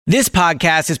This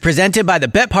podcast is presented by the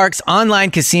BetParx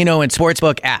online casino and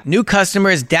sportsbook app. New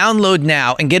customers download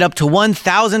now and get up to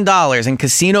 $1,000 in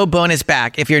casino bonus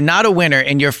back if you're not a winner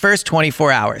in your first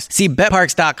 24 hours. See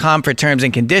BetParx.com for terms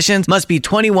and conditions. Must be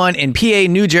 21 in PA,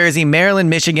 New Jersey, Maryland,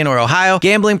 Michigan, or Ohio.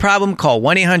 Gambling problem? Call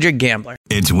 1-800-GAMBLER.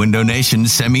 It's Window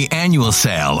Nation's semi-annual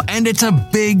sale, and it's a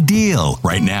big deal.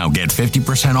 Right now, get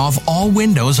 50% off all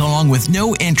windows along with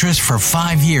no interest for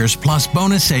 5 years plus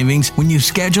bonus savings when you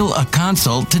schedule a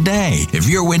consult today. If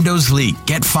your windows leak,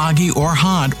 get foggy or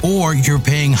hot, or you're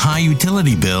paying high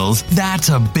utility bills, that's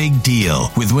a big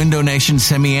deal. With Window Nation's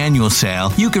semi-annual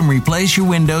sale, you can replace your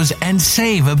windows and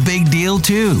save a big deal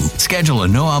too. Schedule a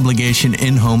no-obligation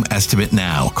in-home estimate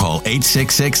now. Call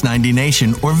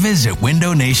 866-90NATION or visit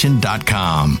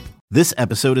windownation.com. This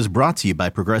episode is brought to you by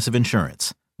Progressive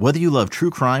Insurance. Whether you love true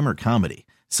crime or comedy,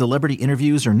 celebrity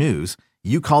interviews or news,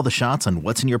 you call the shots on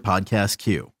what's in your podcast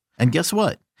queue. And guess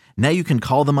what? Now you can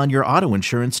call them on your auto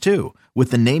insurance too with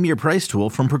the Name Your Price tool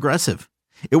from Progressive.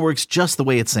 It works just the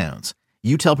way it sounds.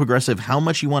 You tell Progressive how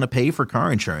much you want to pay for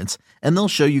car insurance, and they'll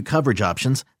show you coverage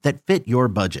options that fit your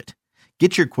budget.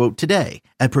 Get your quote today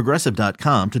at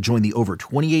Progressive.com to join the over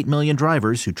 28 million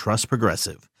drivers who trust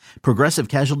Progressive. Progressive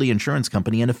Casualty Insurance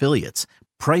Company and Affiliates.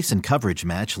 Price and coverage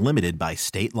match limited by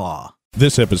state law.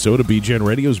 This episode of BGN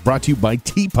Radio is brought to you by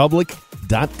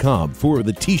TeePublic.com for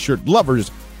the T-shirt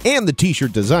lovers and the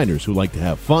T-shirt designers who like to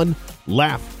have fun,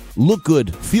 laugh, look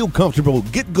good, feel comfortable,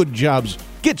 get good jobs,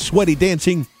 get sweaty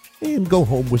dancing, and go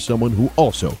home with someone who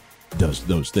also does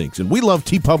those things. And we love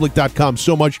TeePublic.com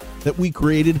so much that we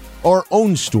created our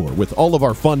own store with all of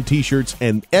our fun T-shirts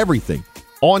and everything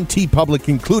on TeePublic,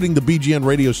 including the BGN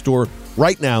Radio store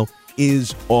right now,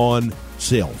 is on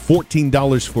sale.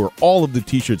 $14 for all of the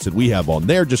T-shirts that we have on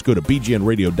there. Just go to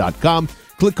bgnradio.com,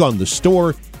 click on the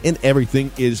store, and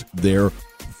everything is there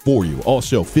for you.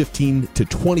 Also, 15 to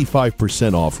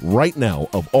 25% off right now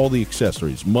of all the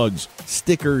accessories, mugs,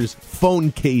 stickers,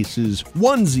 phone cases,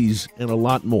 onesies, and a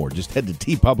lot more. Just head to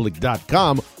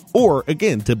tpublic.com or,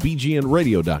 again, to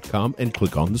bgnradio.com and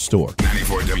click on the store.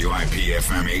 94 WIP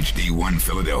FM HD1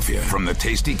 Philadelphia from the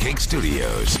Tasty Cake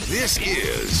Studios. This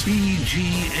is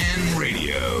BGN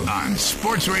Radio on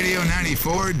Sports Radio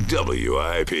 94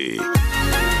 WIP.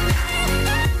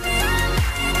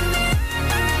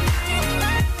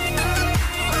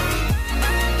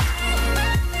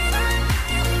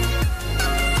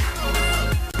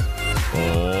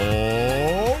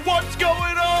 Oh, what's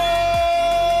going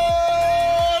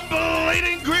on,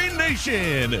 Bleeding Green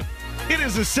Nation? It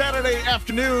is a Saturday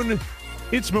afternoon.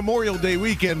 It's Memorial Day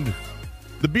weekend.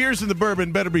 The beers and the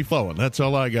bourbon better be flowing. That's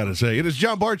all I got to say. It is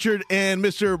John Barchard and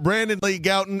Mr. Brandon Lee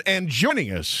Gouton, and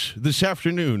joining us this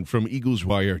afternoon from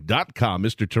EaglesWire.com,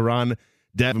 Mr. Teron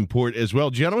Davenport as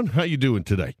well. Gentlemen, how you doing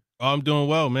today? Oh, I'm doing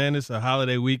well, man. It's a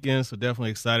holiday weekend, so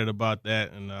definitely excited about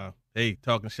that. And, hey,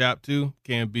 talking shop, too,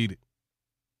 can't beat it.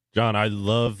 John, I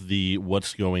love the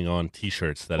What's Going On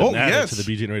T-shirts that have added to the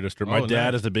BGN Radio store. My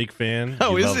dad is a big fan.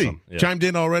 Oh, he is loves he? them. Yeah. Chimed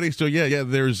in already? So, yeah,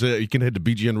 there's you can head to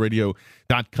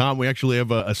bgnradio.com. We actually have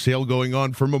a sale going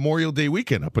on for Memorial Day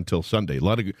weekend up until Sunday. A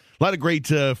lot of great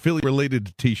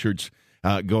Philly-related T-shirts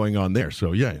going on there.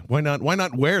 So, yeah, why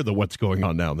not wear the What's Going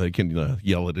On now? They can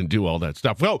yell it and do all that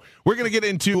stuff. Well, we're going to get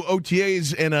into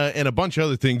OTAs and a bunch of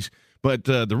other things, but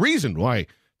the reason why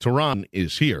Teron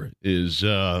is here is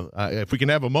if we can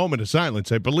have a moment of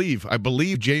silence. I believe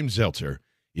James Zeltzer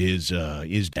is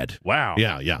dead. Wow.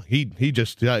 Yeah. He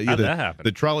just how did that happen?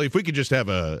 The trolley. If we could just have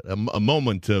a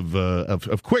moment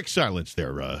of quick silence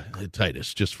there,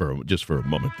 Titus, just for a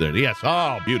moment there. Yes.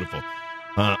 Oh, beautiful.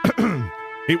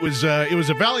 It was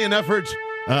a valiant effort,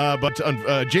 but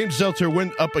James Zeltzer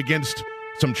went up against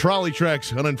some trolley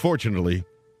tracks, and unfortunately,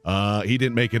 he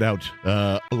didn't make it out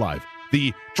alive.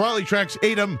 The trolley tracks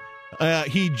ate him.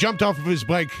 He jumped off of his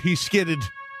bike. He skidded,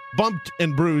 bumped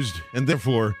and bruised, and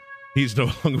therefore he's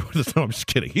no longer with us. No, I'm just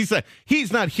kidding. He's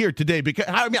not here today because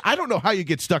I don't know how you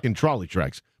get stuck in trolley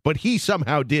tracks, but he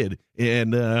somehow did,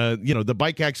 and the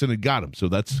bike accident got him. So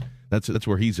that's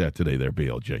where he's at today. There,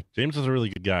 BLJ. James is a really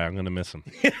good guy. I'm going to miss him.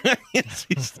 Yes,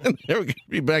 there we're going to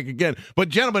be back again. But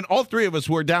gentlemen, all three of us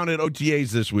were down at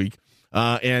OTAs this week.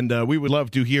 And we would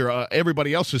love to hear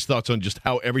everybody else's thoughts on just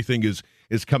how everything is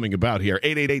coming about here.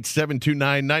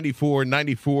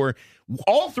 888-729-9494.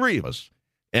 All three of us.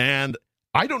 And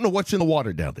I don't know what's in the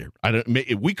water down there.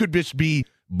 We could just be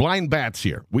blind bats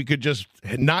here. We could just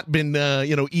not been,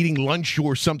 eating lunch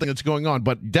or something that's going on.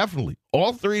 But definitely,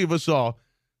 all three of us saw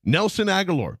Nelson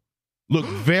Aguilar look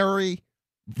very,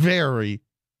 very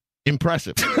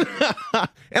impressive. And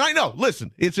I know,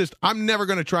 listen, it's just I'm never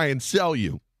going to try and sell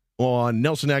you on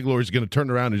Nelson Aguilar is going to turn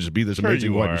around and just be this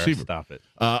amazing wide receiver. Stop it.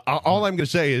 All I'm going to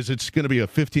say is it's going to be a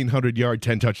 1,500-yard,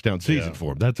 10-touchdown season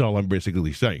for him. That's all I'm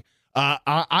basically saying.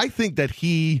 I think that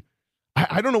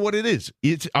I don't know what it is.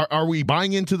 Are we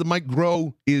buying into the Mike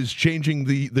Groh is changing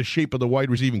the shape of the wide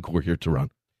receiving core here, Teron?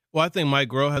 Well, I think Mike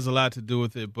Groh has a lot to do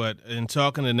with it, but in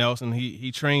talking to Nelson,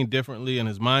 he trained differently and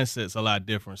his mindset's a lot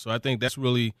different. So I think that's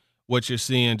really what you're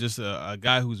seeing, just a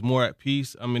guy who's more at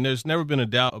peace. I mean, there's never been a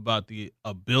doubt about the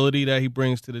ability that he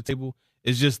brings to the table.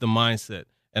 It's just the mindset.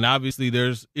 And obviously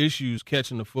there's issues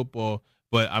catching the football.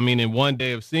 But, I mean, in one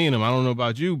day of seeing him, I don't know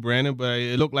about you, Brandon, but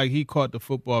it looked like he caught the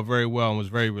football very well and was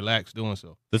very relaxed doing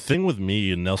so. The thing with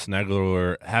me and Nelson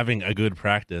Aguilar having a good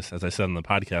practice, as I said on the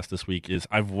podcast this week, is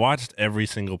I've watched every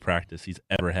single practice he's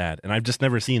ever had, and I've just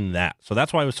never seen that. So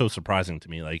that's why it was so surprising to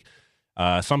me. Like,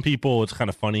 some people, it's kind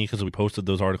of funny because we posted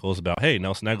those articles about, hey,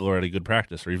 Nelson Aguilar had a good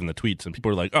practice, or even the tweets, and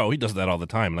people are like, oh, he does that all the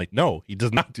time. Like, no, he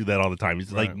does not do that all the time.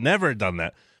 He's like never done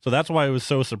that. So that's why it was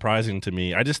so surprising to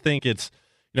me. I just think it's,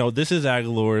 this is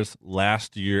Aguilar's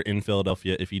last year in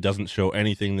Philadelphia. If he doesn't show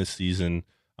anything this season,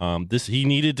 he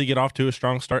needed to get off to a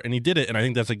strong start, and he did it, and I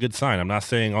think that's a good sign. I'm not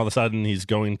saying all of a sudden he's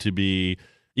going to be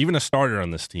even a starter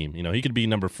on this team. He could be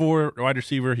number 4 wide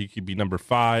receiver. He could be number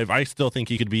 5. I still think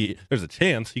he could be – there's a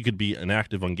chance he could be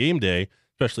inactive on game day,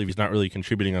 especially if he's not really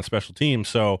contributing on special teams.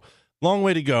 So – long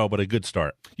way to go, but a good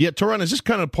start. Yeah, Teron, is this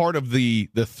kind of part of the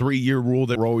 3-year rule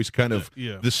that we're always kind of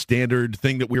the standard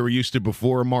thing that we were used to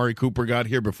before Amari Cooper got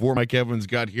here, before Mike Evans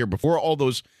got here, before all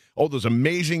those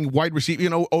amazing wide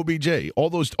receivers, OBJ, all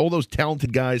those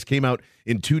talented guys came out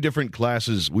in 2 different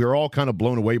classes. We were all kind of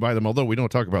blown away by them, although we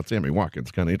don't talk about Sammy Watkins.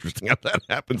 Kind of interesting how that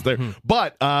happens there.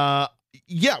 But,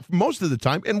 most of the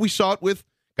time, and we saw it with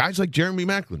guys like Jeremy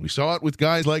Maclin. We saw it with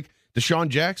guys like Deshaun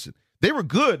Jackson. They were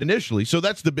good initially, so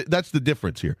that's the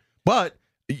difference here. But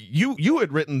you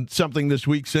had written something this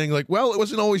week saying, like, well, it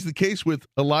wasn't always the case with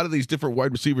a lot of these different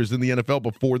wide receivers in the NFL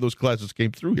before those classes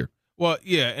came through here. Well,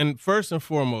 yeah, and first and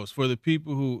foremost, for the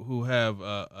people who have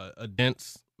a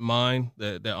dense mind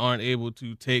that aren't able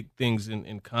to take things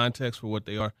in context for what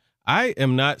they are, I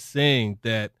am not saying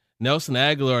that Nelson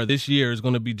Aguilar this year is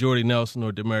going to be Jordy Nelson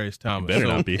or Demaryius Thomas. Better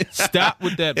not be. Stop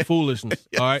with that foolishness,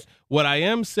 all right? What I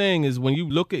am saying is when you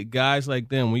look at guys like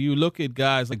them, when you look at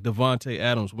guys like Davante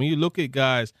Adams, when you look at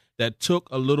guys that took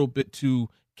a little bit to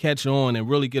catch on and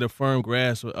really get a firm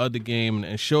grasp of the game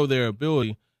and show their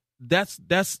ability, that's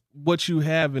what you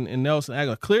have in Nelson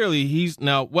Aguilar. Clearly, he's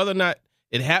now, whether or not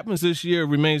it happens this year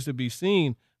remains to be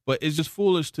seen, but it's just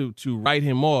foolish to write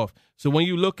him off. So when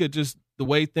you look at just the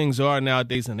way things are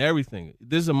nowadays and everything,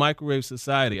 this is a microwave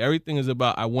society. Everything is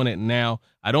about, I want it now.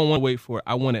 I don't want to wait for it.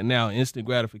 I want it now. Instant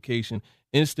gratification,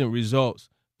 instant results.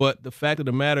 But the fact of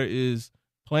the matter is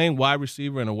playing wide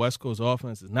receiver in a West Coast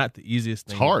offense is not the easiest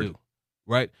thing to do,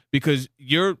 right? Because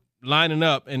you're lining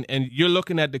up and you're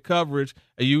looking at the coverage,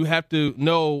 and you have to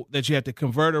know that you have to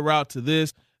convert a route to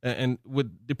this and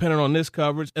with depending on this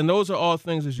coverage. And those are all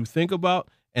things that you think about,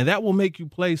 and that will make you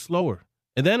play slower.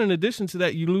 And then in addition to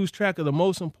that, you lose track of the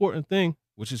most important thing,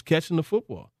 which is catching the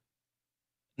football.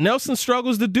 Nelson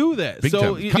struggles to do that. Big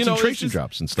so time. Concentration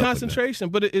drops and stuff concentration,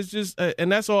 like that. But it's just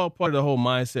and that's all part of the whole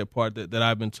mindset part that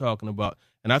I've been talking about.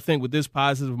 And I think with this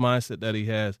positive mindset that he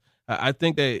has, I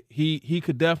think that he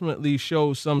could definitely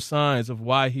show some signs of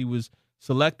why he was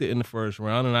selected in the first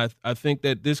round. And I think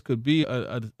that this could be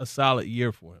a solid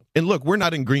year for him. And look, we're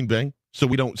not in Green Bay, so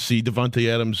we don't see Davante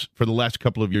Adams for the last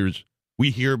couple of years. We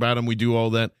hear about him. We do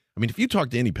all that. I mean, if you talk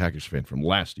to any Packers fan from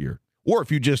last year, or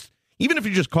even if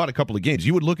you just caught a couple of games,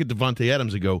 you would look at Davante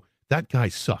Adams and go, that guy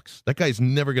sucks. That guy's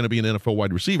never going to be an NFL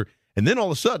wide receiver. And then all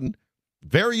of a sudden,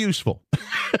 very useful.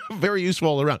 Very useful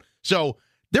all around. So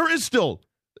there is still,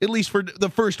 at least for the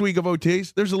first week of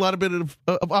OTAs, there's a lot of bit of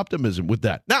optimism with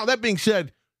that. Now, that being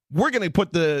said, they're going to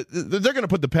put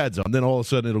the pads on, then all of a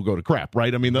sudden it'll go to crap,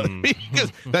 right? I mean,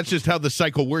 because that's just how the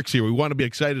cycle works here. We want to be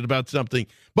excited about something.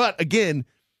 But again,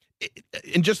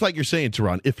 and just like you're saying,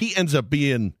 Teron, if he ends up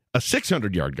being a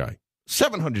 600-yard guy,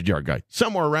 700-yard guy,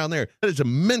 somewhere around there, that is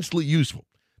immensely useful.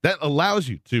 That allows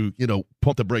you to,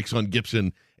 pump the brakes on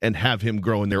Gibson and have him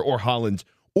grow in there, or Hollins,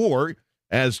 or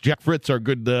as Jack Fritz, our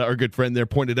good friend there,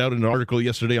 pointed out in an article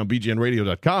yesterday on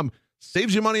BGNradio.com,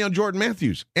 saves you money on Jordan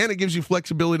Matthews, and it gives you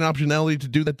flexibility and optionality to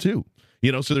do that too.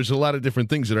 So there's a lot of different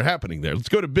things that are happening there. Let's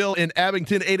go to Bill in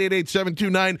Abington,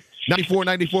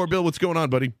 888-729-9494. Bill, what's going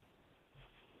on, buddy?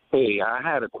 Hey, I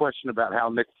had a question about how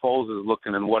Nick Foles is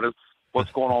looking and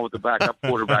what's going on with the backup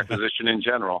quarterback position in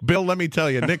general. Bill, let me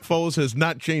tell you, Nick Foles has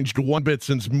not changed one bit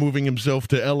since moving himself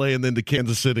to L.A. and then to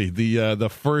Kansas City. The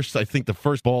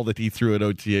first ball that he threw at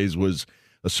OTAs was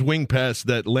a swing pass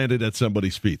that landed at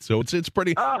somebody's feet. So it's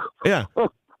pretty, yeah.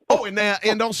 Oh,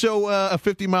 and also a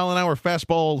 50-mile-an-hour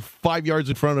fastball 5 yards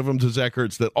in front of him to Zach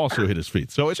Ertz that also hit his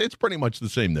feet. So it's pretty much the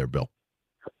same there, Bill.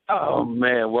 Oh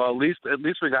man, well at least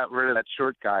we got rid of that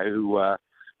short guy who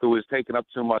was taking up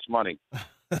too much money.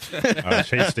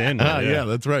 Chase Daniel. Yeah,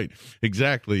 that's right.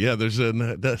 Exactly. Yeah, there's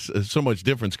so much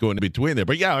difference going in between there.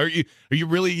 But yeah, are you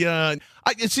really?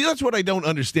 See, that's what I don't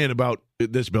understand about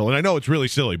this, Bill. And I know it's really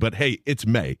silly, but hey, it's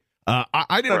May.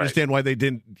 I didn't understand why they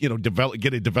didn't,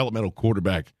 get a developmental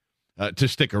quarterback to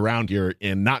stick around here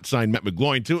and not sign Matt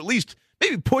McGloin to at least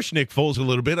maybe push Nick Foles a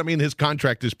little bit. I mean, his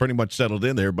contract is pretty much settled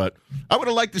in there, but I would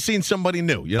have liked to seen somebody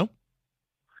new. Yeah,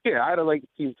 I'd have liked to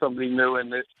see somebody new in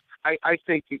this. I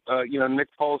think, Nick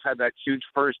Foles had that huge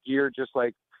first year, just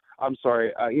like,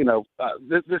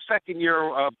 the second year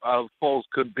of Foles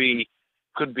could be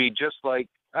just like,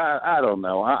 I don't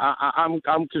know.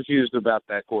 I'm confused about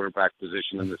that quarterback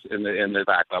position in the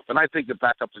backup. And I think the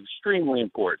backup's extremely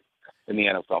important in the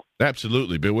NFL.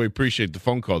 Absolutely, Bill. We appreciate the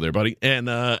phone call there, buddy. And,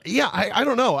 I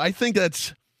don't know. I think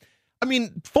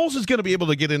Foles is going to be able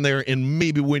to get in there and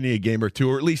maybe win you a game or two,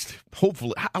 or at least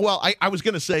hopefully. Well, I was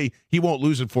going to say he won't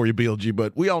lose it for you, BLG,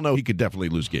 but we all know he could definitely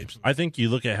lose games. I think you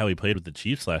look at how he played with the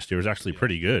Chiefs last year, it was actually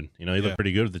pretty good. He looked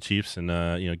pretty good with the Chiefs and,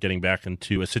 getting back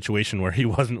into a situation where he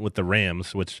wasn't with the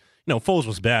Rams, which, Foles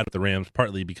was bad with the Rams,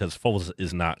 partly because Foles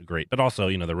is not great, but also,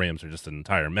 the Rams are just an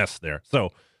entire mess there.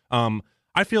 So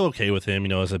I feel okay with him,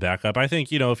 as a backup. I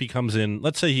think, if he comes in,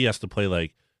 let's say he has to play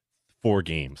like 4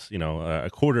 games, a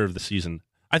quarter of the season,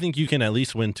 I think you can at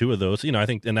least win 2 of those. I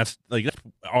think, and that's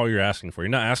all you're asking for. You're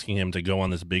not asking him to go on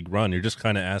this big run. You're just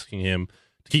kind of asking him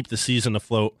to keep the season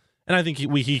afloat. And I think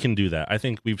he can do that. I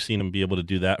think we've seen him be able to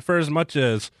do that for as much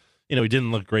as, he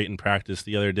didn't look great in practice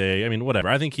the other day. I mean, whatever.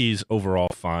 I think he's overall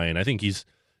fine.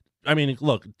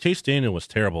 Look, Chase Daniel was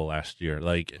terrible last year,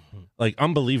 like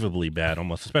unbelievably bad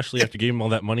almost, especially after giving him all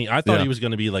that money. I thought he was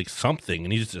going to be like something,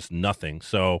 and he's just nothing.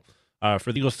 So,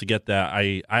 for the Eagles to get that,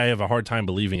 I have a hard time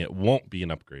believing it won't be an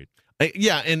upgrade.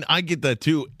 And I get that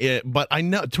too. But I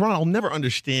know Toronto will never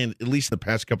understand, at least the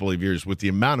past couple of years, with the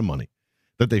amount of money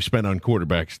that they've spent on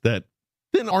quarterbacks that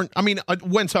then aren't. I mean,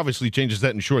 Wentz obviously changes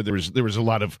that, and sure, there was a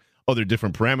lot of other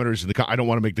different parameters. I don't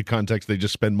want to make the context they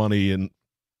just spend money and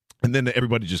then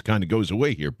everybody just kind of goes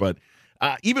away here. But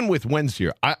even with Wentz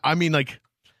here, I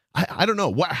don't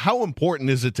know how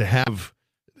important is it to have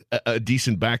a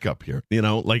decent backup here,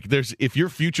 if your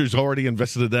future's already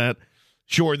invested in that,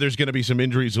 sure, there's going to be some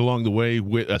injuries along the way,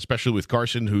 especially with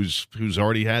Carson, who's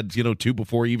already had 2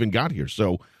 before he even got here.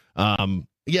 So, I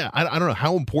don't know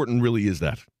how important really is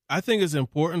that. I think it's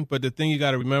important, but the thing you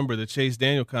got to remember, the Chase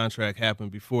Daniel contract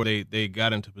happened before they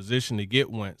got into position to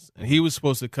get Wentz, and he was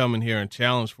supposed to come in here and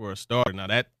challenge for a starter. Now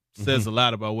that says a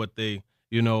lot about what they.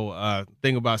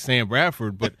 Think about Sam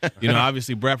Bradford, but,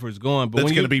 obviously Bradford's gone. But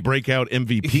that's going to be breakout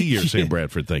MVP year, Sam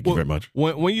Bradford. Thank you very much.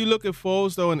 When you look at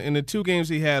Foles, though, in the 2 games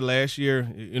he had last year,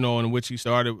 in which he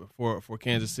started for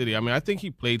Kansas City, I think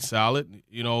he played solid.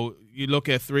 You look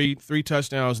at three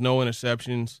touchdowns, no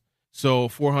interceptions, so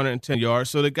 410 yards.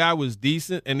 So the guy was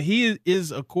decent, and he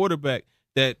is a quarterback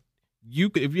that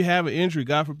if you have an injury,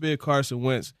 God forbid Carson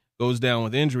Wentz goes down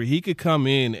with injury, he could come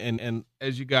in and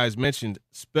as you guys mentioned,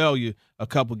 spell you a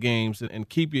couple games and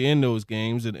keep you in those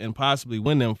games and possibly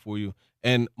win them for you.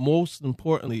 And most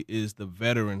importantly is the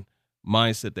veteran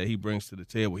mindset that he brings to the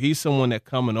table. He's someone that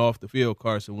coming off the field,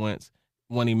 Carson Wentz,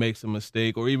 when he makes a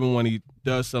mistake or even when he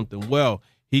does something well,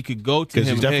 he could go to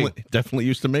him. He's definitely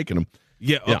used to making them.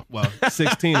 Yeah.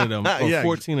 16 of them or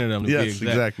 14 of them to be exact.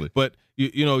 Exactly. But,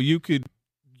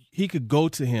 he could go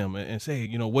to him and say,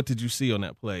 what did you see on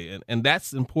that play? And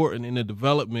that's important in the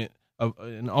development of,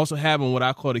 and also having what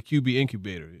I call the QB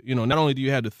incubator. Not only do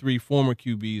you have the 3 former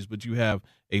QBs, but you have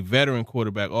a veteran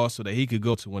quarterback also that he could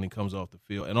go to when he comes off the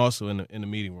field and also in the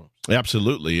meeting room.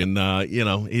 Absolutely. And,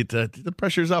 the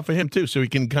pressure's off of him too. So he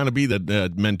can kind of be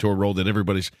the mentor role that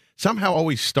everybody's somehow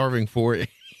always starving for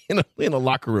in a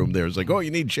locker room there. It's like, oh,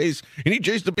 you need Chase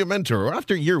to be a mentor.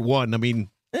 After year 1,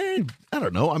 I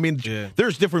don't know.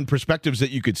 There's different perspectives that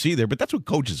you could see there, but that's what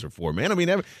coaches are for, man.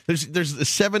 There's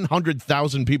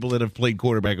 700,000 people that have played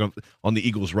quarterback on the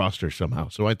Eagles roster somehow,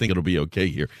 so I think it'll be okay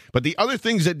here. But the other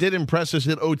things that did impress us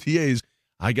at OTAs,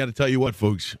 I got to tell you what,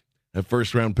 folks, that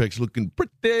first-round pick's looking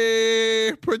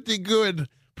pretty good.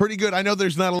 Pretty good. I know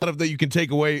there's not a lot of that you can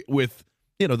take away with,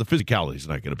 the physicality's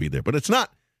not going to be there, but it's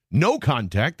not no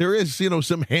contact. There is,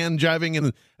 some hand jiving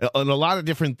and a lot of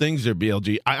different things there,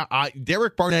 BLG.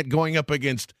 Derek Barnett going up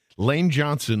against Lane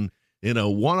Johnson in a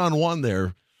one-on-one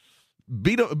there.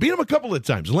 beat him a couple of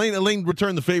times. Lane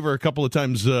returned the favor a couple of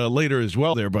times later as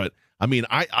well there. But, I mean,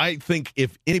 I think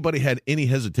if anybody had any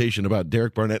hesitation about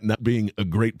Derek Barnett not being a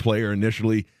great player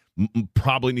initially,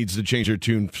 probably needs to change their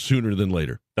tune sooner than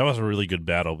later. That was a really good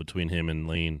battle between him and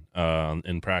Lane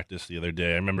in practice the other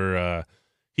day. I remember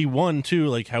he won, too,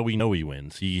 like how we know he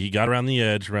wins. He got around the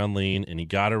edge around Lane, and he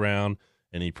got around,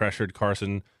 and he pressured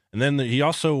Carson. And then he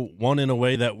also won in a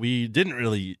way that we didn't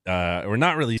really, we're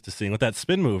not really used to seeing with that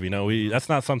spin move. You know, that's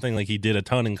not something like he did a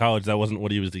ton in college. That wasn't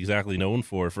what he was exactly known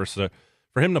for. For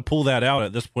him to pull that out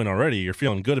at this point already, you're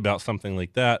feeling good about something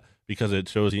like that because it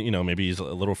shows, you know, maybe he's a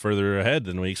little further ahead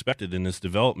than we expected in his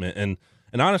development.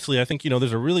 And honestly, I think, you know,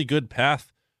 there's a really good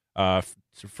path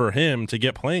for him to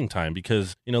get playing time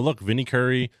because, you know, look, Vinny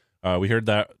Curry, we heard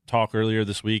that talk earlier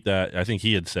this week that I think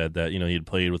he had said that, you know, he had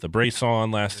played with a brace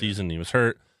on last season. He was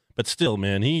hurt. But still,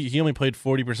 man, he only played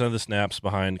 40% of the snaps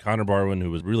behind Connor Barwin,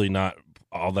 who was really not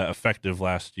all that effective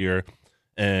last year.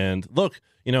 And look,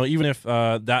 you know, even if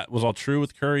that was all true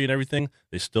with Curry and everything,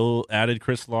 they still added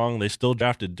Chris Long. They still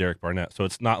drafted Derek Barnett. So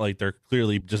it's not like they're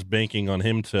clearly just banking on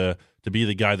him to be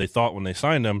the guy they thought when they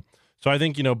signed him. So I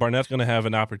think, you know, Barnett's going to have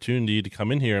an opportunity to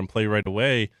come in here and play right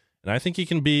away. And I think he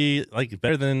can be like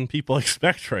better than people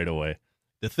expect right away.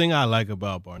 The thing I like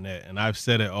about Barnett, and I've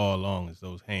said it all along, is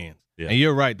those hands. Yeah. And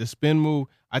you're right, the spin move,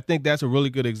 I think that's a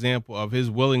really good example of his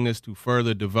willingness to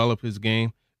further develop his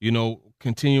game, you know,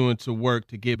 continuing to work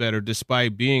to get better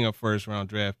despite being a first-round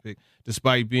draft pick,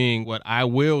 despite being what I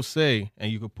will say,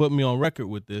 and you can put me on record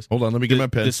with this. Hold on, let me get my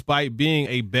pen. Despite being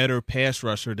a better pass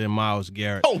rusher than Myles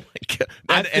Garrett. Oh, my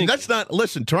God. And that's not –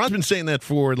 listen, Teron's been saying that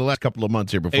for the last couple of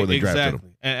months here before they drafted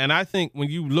him. And I think when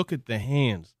you look at the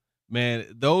hands, man,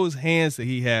 those hands that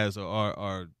he has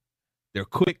are they're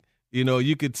quick. You know,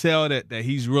 you could tell that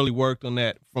he's really worked on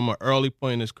that from an early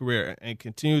point in his career and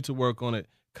continued to work on it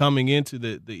coming into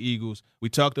the Eagles. We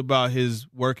talked about his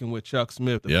working with Chuck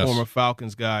Smith, the former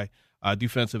Falcons guy,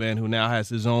 defensive end, who now has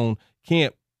his own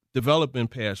camp developing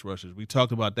pass rushers. We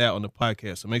talked about that on the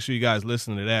podcast, so make sure you guys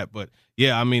listen to that. But,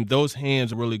 yeah, I mean, those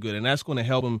hands are really good, and that's going to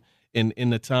help him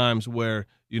in the times where,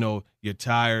 you know, you're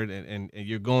tired and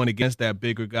you're going against that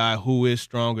bigger guy who is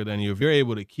stronger than you. If you're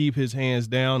able to keep his hands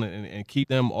down and keep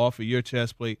them off of your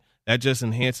chest plate, that just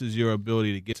enhances your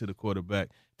ability to get to the quarterback,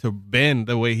 to bend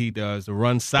the way he does, to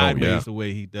run sideways the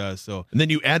way he does. So, and then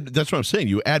you add, that's what I'm saying,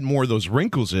 you add more of those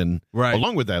wrinkles in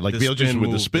along with that, like Beetlejuice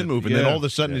with the spin move. And then all of a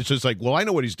sudden it's just like, well, I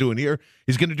know what he's doing here.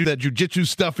 He's going to do that jiu-jitsu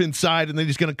stuff inside, and then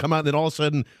he's going to come out, and then all of a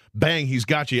sudden, bang, he's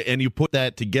got you. And you put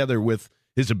that together with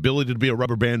his ability to be a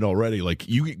rubber band already. Like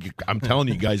I'm telling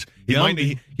you guys,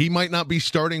 he might not be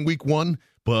starting week 1,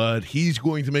 but he's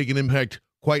going to make an impact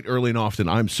quite early and often.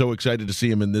 I'm so excited to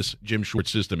see him in this Jim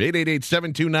Schwartz system.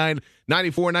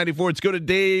 888-729-9494. Let's go to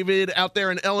David out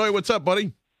there in Illinois. What's up,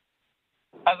 buddy?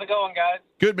 How's it going, guys?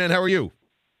 Good, man. How are you?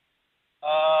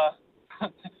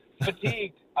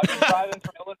 Fatigued. I've been driving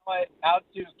from Illinois out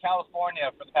to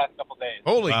California for the past couple days.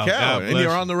 Holy cow. And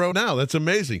you're on the road now. That's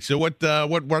amazing. So what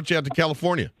brought you out to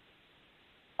California?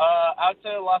 Out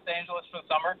to Los Angeles for the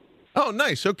summer. Oh,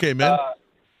 nice. Okay, man.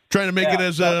 Trying to make it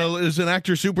as an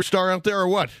actor superstar out there or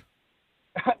what?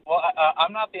 Well,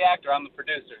 I'm not the actor. I'm the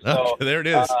producer. So, there it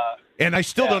is. And I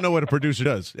still don't know what a producer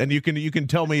does. And you can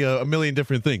tell me a million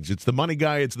different things. It's the money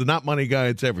guy. It's the not money guy.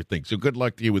 It's everything. So good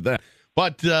luck to you with that.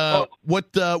 But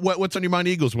what's on your mind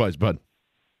Eagles-wise, bud?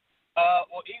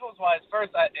 Well, Eagles-wise,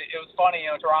 first, it was funny.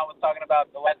 You know, Teron was talking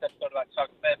about the last episode about Chuck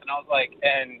Smith, and I was like,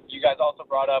 and you guys also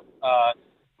brought up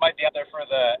might be out there for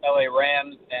the L.A.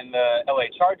 Rams and the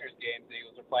L.A. Chargers games the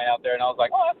Eagles are playing out there, and I was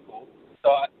like, oh, that's cool. So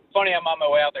funny, I'm on my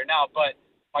way out there now. But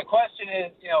my question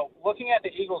is, you know, looking at the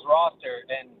Eagles roster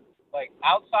and like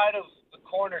outside of the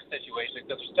corner situation,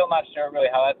 because we're still not sure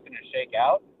really how that's going to shake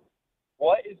out.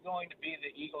 What is going to be the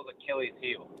Eagles' Achilles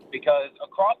heel? Because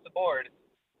across the board,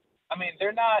 I mean,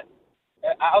 they're not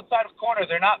outside of corner.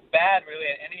 They're not bad really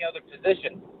at any other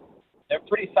position. They're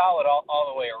pretty solid all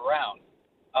the way around.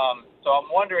 So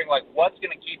I'm wondering, like, what's going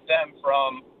to keep them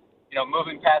from, you know,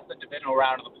 moving past the divisional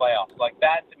round of the playoffs? Like,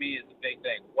 that to me is the big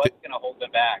thing. What's going to hold them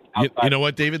back? You know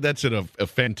what, David? That's a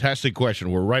fantastic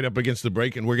question. We're right up against the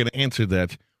break, and we're going to answer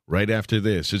that right after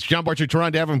this. It's John Barcher,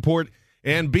 Teron Davenport,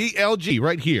 and BLG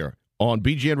right here on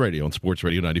BGN Radio on Sports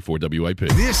Radio 94 WIP.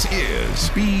 This is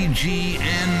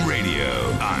BGN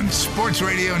Radio on Sports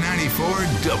Radio 94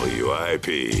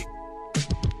 WIP.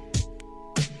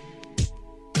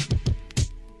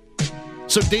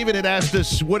 So David had asked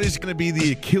us, what is going to be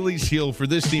the Achilles heel for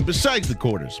this team besides the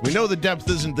corners? We know the depth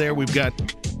isn't there. We've got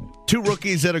 2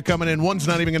 rookies that are coming in. One's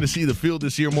not even going to see the field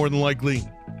this year, more than likely.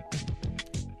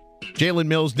 Jalen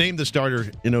Mills named the starter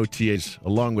in OTAs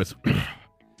along with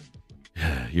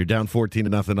You're down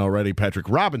 14-0 already, Patrick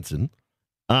Robinson.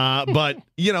 But,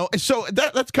 so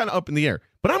that's kind of up in the air.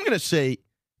 But I'm going to say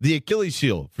the Achilles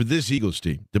heel for this Eagles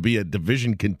team to be a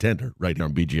division contender right here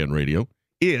on BGN Radio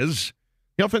is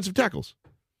the offensive tackles.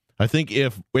 I think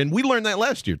and we learned that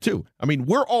last year, too. I mean,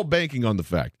 we're all banking on the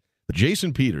fact that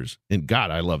Jason Peters, and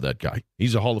God, I love that guy.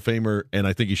 He's a Hall of Famer, and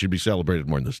I think he should be celebrated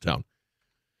more in this town.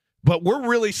 But we're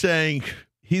really saying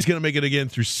he's going to make it again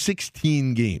through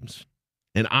 16 games.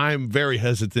 And I'm very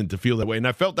hesitant to feel that way. And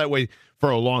I felt that way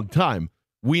for a long time.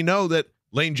 We know that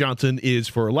Lane Johnson is,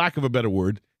 for lack of a better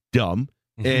word, dumb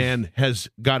and has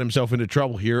got himself into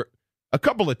trouble here a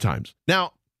couple of times.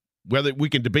 Now, whether we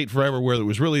can debate forever whether it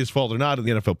was really his fault or not in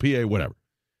the NFLPA, whatever.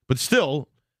 But still,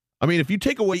 I mean, if you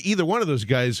take away either one of those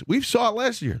guys, we saw it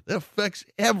last year. That affects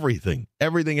everything.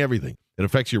 It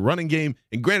affects your running game.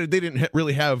 And granted, they didn't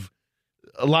really have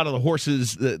a lot of the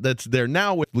horses that's there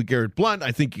now with LeGarrette Blount.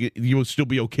 I think you will still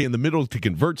be okay in the middle to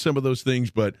convert some of those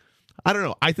things. But I don't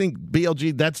know. I think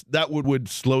BLG, that would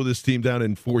slow this team down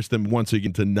and force them once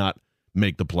again to not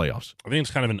make the playoffs. I think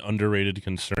it's kind of an underrated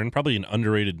concern, probably an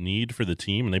underrated need for the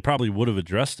team, and they probably would have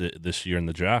addressed it this year in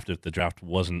the draft if the draft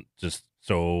wasn't just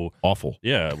so awful.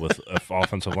 Yeah, with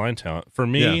offensive line talent. For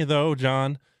me, though,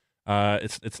 John,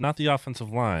 it's not the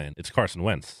offensive line; it's Carson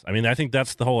Wentz. I mean, I think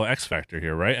that's the whole X factor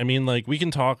here, right? I mean, like we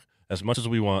can talk as much as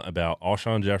we want about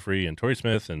Alshon Jeffrey and Torrey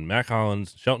Smith and Mac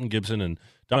Hollins, Shelton Gibson and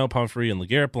Donnell Pumphrey and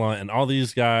LeGarrette Blount and all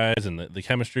these guys and the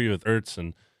chemistry with Ertz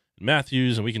and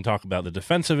Matthews, and we can talk about the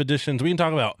defensive additions. We can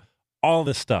talk about all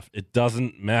this stuff. It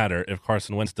doesn't matter if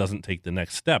Carson Wentz doesn't take the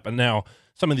next step. And now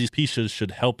some of these pieces should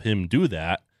help him do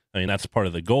that. I mean, that's part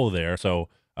of the goal there. So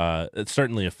it's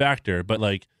certainly a factor. But,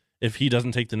 like, if he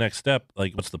doesn't take the next step,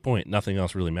 like, what's the point? Nothing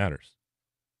else really matters.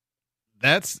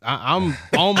 I'm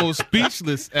almost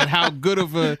speechless at how good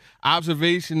of a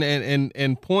observation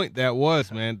and point that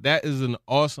was, man. That is an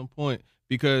awesome point.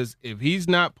 Because if he's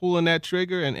not pulling that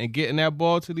trigger and getting that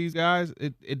ball to these guys,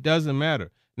 it doesn't matter.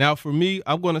 Now, for me,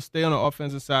 I'm going to stay on the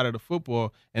offensive side of the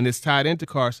football, and it's tied into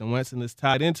Carson Wentz, and it's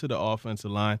tied into the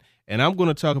offensive line. And I'm going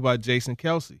to talk about Jason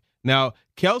Kelce. Now,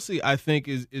 Kelce, I think,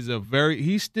 is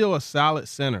he's still a solid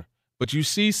center. But you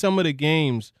see some of the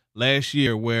games last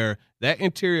year where that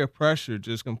interior pressure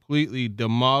just completely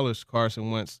demolished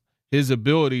Carson Wentz, his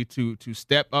ability to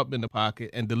step up in the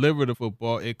pocket and deliver the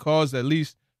football. It caused at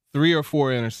least 3 or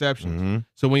 4 interceptions. Mm-hmm.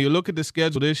 So when you look at the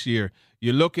schedule this year,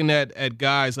 you're looking at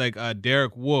guys like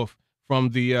Derek Wolfe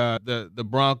from the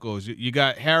Broncos. You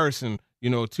got Harrison,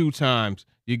 2 times.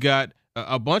 You got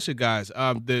a bunch of guys.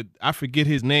 I forget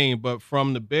his name, but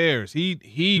from the Bears,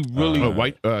 he really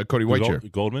Cody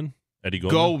Whitechair. Goldman. Eddie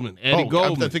Goldman. I'm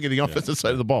thinking of the offensive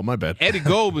side of the ball. My bad. Eddie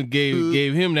Goldman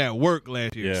gave him that work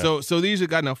last year. Yeah. So these are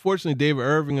guys. Now, unfortunately, David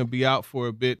Irving will be out for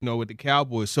a bit, with the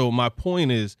Cowboys. So my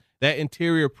point is that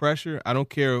interior pressure. I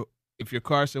don't care if you're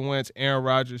Carson Wentz, Aaron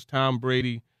Rodgers, Tom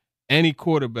Brady, any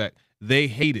quarterback. They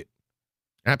hate it.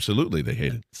 Absolutely, they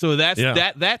hate it. So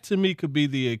that to me could be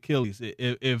the Achilles.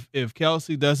 If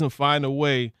Kelce doesn't find a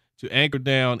way to anchor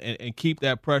down and keep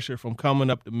that pressure from coming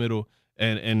up the middle.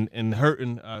 And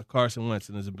hurting Carson Wentz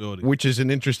and his ability. Which is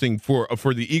an interesting for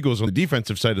the Eagles on the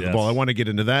defensive side of the ball. I want to get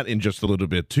into that in just a little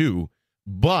bit too.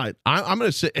 But I'm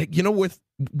going to say,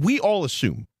 we all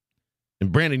assume,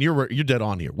 and Brandon, you're dead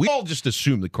on here. We all just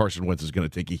assume that Carson Wentz is going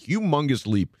to take a humongous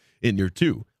leap in year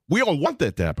 2. We all want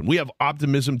that to happen. We have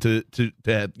optimism to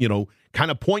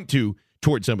kind of point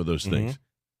towards some of those things.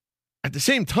 At the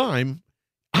same time,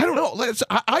 I don't know.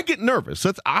 I get nervous.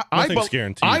 Nothing's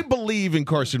guaranteed. I believe in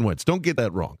Carson Wentz. Don't get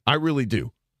that wrong. I really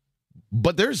do.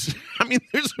 But there's a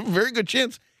very good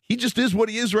chance he just is what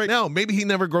he is right now. Maybe he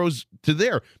never grows to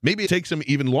there. Maybe it takes him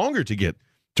even longer to get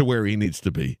to where he needs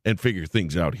to be and figure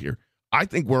things out here. I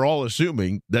think we're all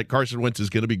assuming that Carson Wentz is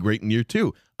going to be great in year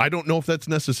 2. I don't know if that's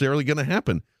necessarily going to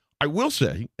happen. I will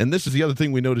say, and this is the other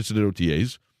thing we noticed at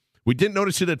OTAs, we didn't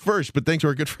notice it at first, but thanks to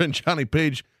our good friend Johnny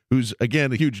Page, who's,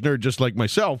 again, a huge nerd just like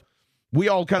myself, we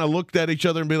all kind of looked at each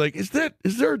other and be like, is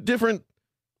there a different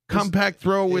compact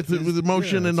throw with the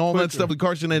motion and all quicker. That stuff with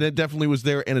Carson? And it definitely was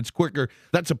there, and it's quicker.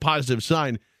 That's a positive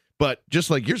sign. But just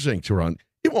like you're saying, Teron,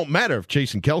 it won't matter if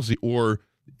Jason Kelce or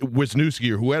Wisniewski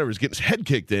or whoever is getting his head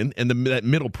kicked in and that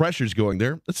middle pressure is going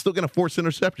there. It's still going to force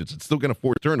interceptions. It's still going to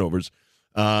force turnovers.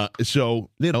 So,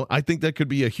 I think that could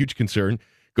be a huge concern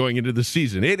going into the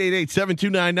season.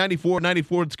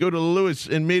 888-729-9494. Let's go to Lewis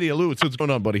in Media. Lewis, what's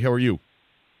going on, buddy? How are you?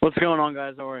 What's going on,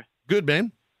 guys? How are you? Good,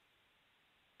 man.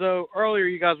 So earlier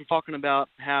you guys were talking about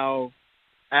how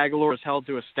Aguilar is held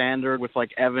to a standard with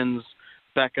like Evans,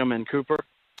 Beckham, and Cooper.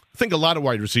 I think a lot of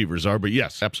wide receivers are, but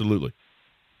yes, absolutely.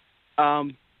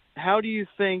 How do you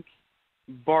think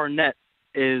Barnett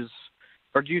is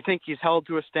or do you think he's held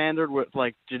to a standard with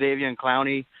like Jadeveon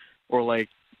Clowney or like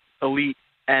elite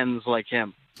ends like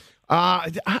him?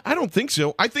 I don't think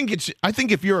so. I think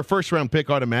if you're a first-round pick,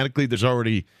 automatically there's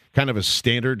already kind of a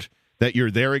standard that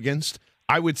you're there against.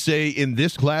 I would say in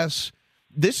this class,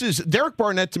 Derek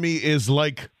Barnett to me is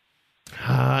like,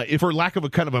 if for lack of a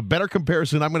kind of a better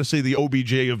comparison, I'm going to say the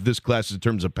OBJ of this class in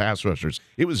terms of pass rushers.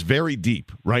 It was very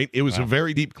deep, right? It was a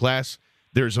very deep class.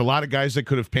 There's a lot of guys that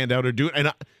could have panned out or do it.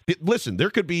 And listen, there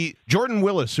could be Jordan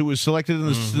Willis, who was selected in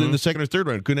the second or third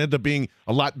round, could end up being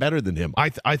a lot better than him. I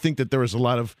think that there was a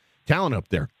lot of talent up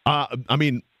there. I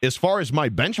mean, as far as my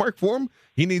benchmark for him,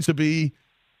 he needs to be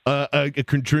a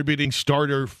contributing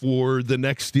starter for the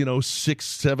next 6,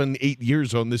 7, 8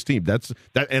 years on this team.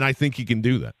 And I think he can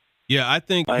do that. Yeah, I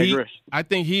think agree. I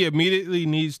think he immediately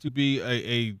needs to be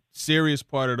a serious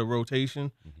part of the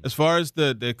rotation. As far as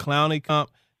the Clowney comp,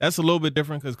 that's a little bit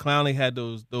different because Clowney had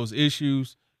those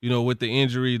issues, with the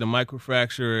injury, the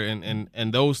microfracture,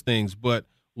 and those things. But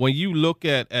when you look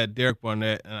at Derek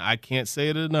Barnett, and I can't say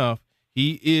it enough,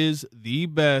 he is the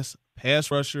best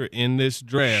pass rusher in this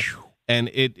draft,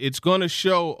 and it's going to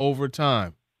show over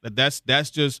time. That's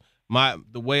just the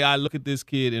way I look at this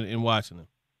kid in watching him.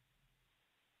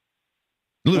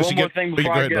 Lewis, One more thing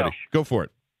before I go. Buddy. Go for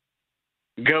it.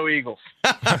 Go Eagles.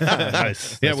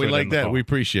 Nice. Yeah, That's we what like in the that. fall. We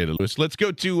appreciate it, Lewis. Let's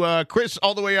go to Chris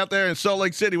all the way out there in Salt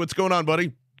Lake City. What's going on,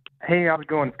 buddy? Hey, how's it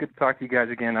going? It's good to talk to you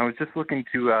guys again. I was just looking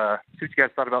to see what you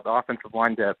guys thought about the offensive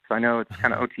line depth. I know it's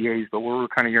kind of OTAs, but what were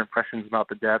kind of your impressions about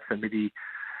the depth and maybe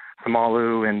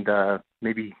Samalu and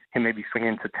maybe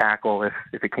swinging to tackle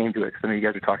if it came to it? Some of you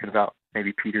guys are talking about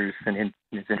maybe Peters and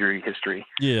his injury history.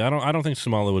 Yeah, I don't think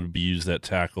Samala would be used at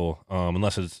tackle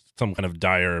unless it's some kind of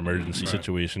dire emergency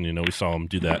situation. We saw him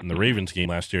do that in the Ravens game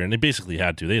last year, and they basically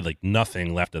had to. They had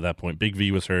nothing left at that point. Big V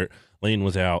was hurt. Lane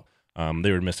was out.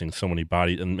 They were missing so many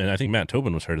bodies, and I think Matt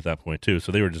Tobin was hurt at that point too.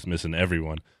 So they were just missing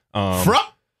everyone. From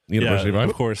University of Iowa.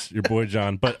 Of course, your boy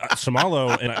John. But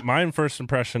Samalo, and my first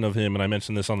impression of him, and I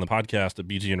mentioned this on the podcast at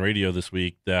BGN Radio this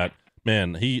week, that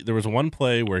man, there was one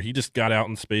play where he just got out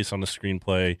in space on the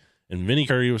screenplay, and Vinny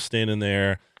Curry was standing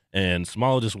there, and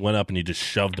Samalo just went up and he just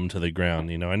shoved him to the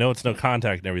ground. I know it's no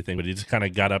contact and everything, but he just kind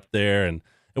of got up there, and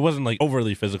it wasn't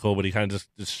overly physical, but he kind of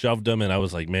just shoved him, and I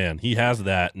was like, man, he has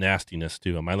that nastiness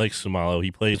to him. I like Samalo. He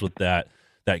plays with that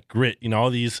grit. All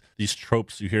these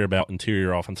tropes you hear about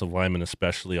interior offensive linemen,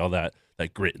 especially all that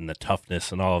grit and the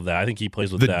toughness and all of that. I think he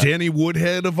plays with the that. Danny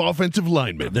Woodhead of offensive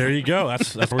linemen. There you go.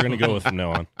 That's what we're going to go with from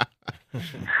now on.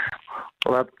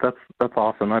 Well, that's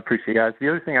awesome. I appreciate it, guys. The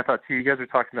other thing I thought too, you guys were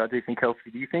talking about Jason Kelce.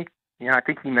 Do you think? I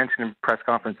think he mentioned in press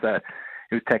conference that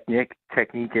it was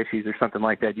technique issues or something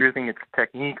like that. Do you think it's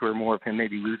technique or more of him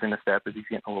maybe losing a step as he's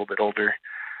getting a little bit older?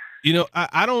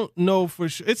 I don't know for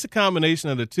sure. It's a combination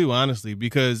of the two, honestly,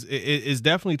 because it's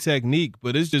definitely technique,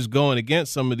 but it's just going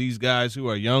against some of these guys who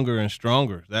are younger and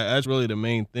stronger. That's really the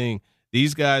main thing.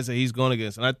 These guys that he's going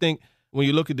against. And I think when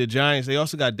you look at the Giants, they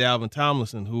also got Dalvin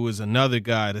Tomlinson, who is another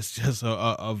guy that's just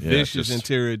a vicious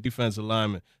interior defensive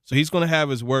lineman. So he's going to have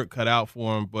his work cut out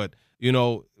for him. But,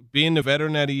 being the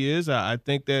veteran that he is, I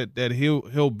think that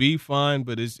he'll be fine,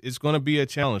 but it's going to be a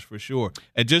challenge for sure.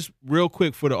 And just real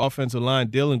quick for the offensive line,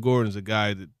 Dylan Gordon's a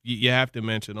guy that you have to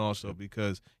mention also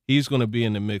because he's going to be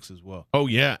in the mix as well. Oh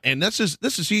yeah, and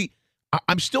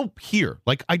I'm still here.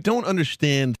 I don't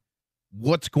understand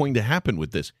what's going to happen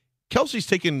with this. Kelsey's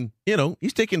taking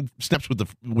steps with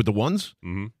the ones.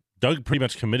 Mm-hmm. Doug pretty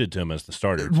much committed to him as the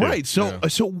starter, too. Right.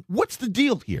 So what's the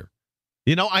deal here?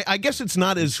 I guess it's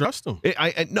not as trust him.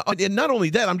 No, and not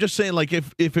only that, I'm just saying,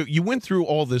 if you went through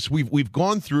all this, we've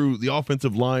gone through the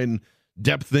offensive line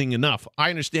depth thing enough.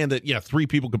 I understand that 3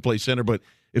 people could play center, but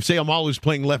if say Amalu's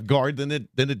playing left guard, then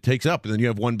it takes up, and then you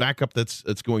have one backup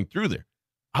that's going through there.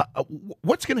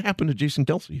 What's going to happen to Jason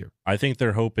Kelce here? I think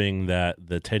they're hoping that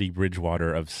the Teddy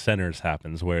Bridgewater of centers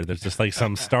happens, where there's just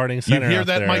some starting center. You hear out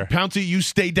that, there. Mike Pouncey? You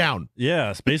stay down.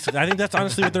 Yeah, basically. I think that's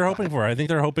honestly what they're hoping for. I think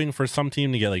they're hoping for some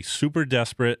team to get super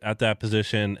desperate at that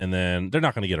position, and then they're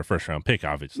not going to get a first round pick.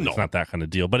 Obviously, It's not that kind of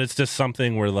deal. But it's just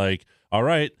something where all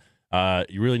right,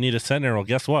 you really need a center. Well,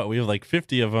 guess what? We have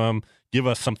 50 of them. Give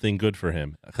us something good for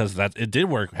him, because it did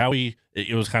work.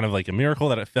 It was kind of like a miracle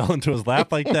that it fell into his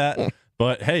lap like that.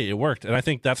 But, hey, it worked. And I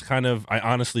think that's I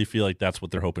honestly feel like that's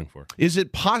what they're hoping for. Is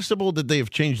it possible that they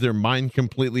have changed their mind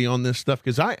completely on this stuff?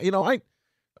 Because I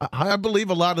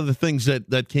believe a lot of the things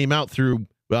that came out through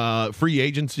free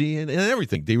agency and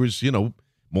everything. There was,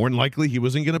 more than likely he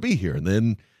wasn't going to be here. And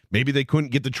then maybe they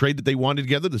couldn't get the trade that they wanted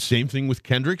together. The same thing with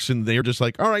Kendricks. And they're just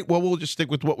like, all right, well, we'll just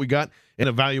stick with what we got and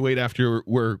evaluate after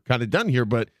we're kind of done here.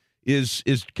 But is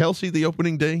Kelce the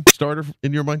opening day starter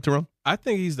in your mind, Terrell? I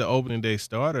think he's the opening day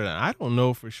starter, and I don't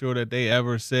know for sure that they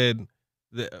ever said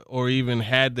or even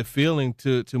had the feeling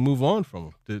to move on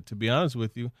from him, to be honest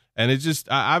with you. And it's just,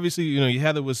 obviously, you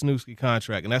had the Wisniewski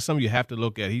contract, and that's something you have to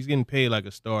look at. He's getting paid like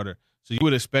a starter, so you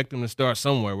would expect him to start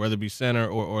somewhere, whether it be center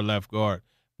or left guard.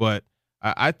 But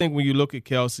I think when you look at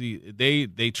Kelce,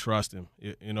 they trust him.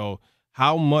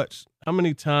 How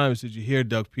many times did you hear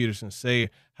Doug Peterson say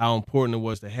how important it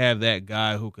was to have that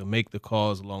guy who could make the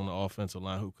calls along the offensive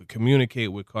line, who could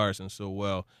communicate with Carson so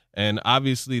well? And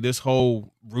obviously this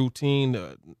whole routine,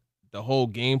 the whole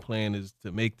game plan is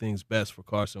to make things best for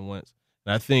Carson Wentz.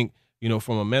 And I think,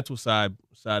 from a mental side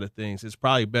of things, it's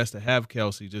probably best to have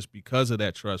Kelce just because of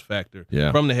that trust factor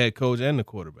from the head coach and the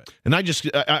quarterback. And I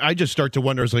just start to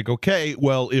wonder, it's like, okay,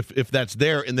 well, if that's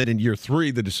there, and then in year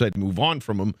 3 they decide to move on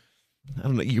from him, I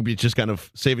don't know. You'd be just kind of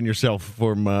saving yourself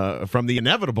from the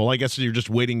inevitable. I guess you're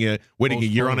just waiting a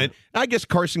year on it. I guess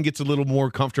Carson gets a little more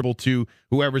comfortable to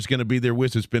whoever's going to be there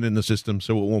with. It's been in the system,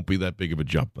 so it won't be that big of a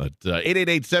jump. But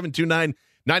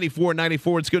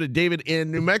 888-729-9494. Let's go to David in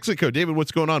New Mexico. David,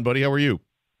 what's going on, buddy? How are you?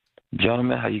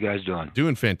 Gentlemen, how you guys doing?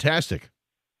 Doing fantastic.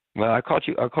 Well, I caught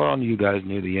on to you guys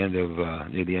near the end of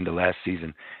last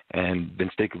season, and been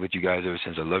sticking with you guys ever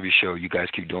since. I love your show. You guys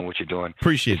keep doing what you're doing.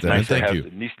 Appreciate that. Thank you.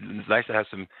 It's nice to have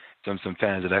some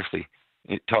fans that actually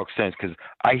talk sense, because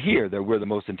I hear that we're the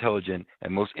most intelligent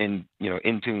and most in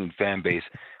tune fan base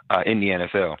in the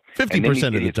NFL.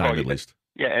 50% of the time, at least.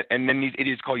 Yeah, and then these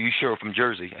idiots call you Cheryl from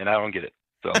Jersey, and I don't get it.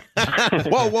 So.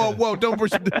 Whoa! Don't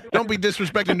be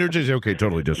disrespecting New Jersey. Okay,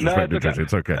 totally disrespect New Jersey.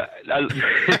 It's okay. I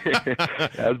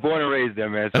was born and raised there,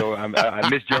 man. So I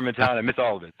miss Germantown. I miss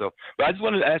all of it. So, but I just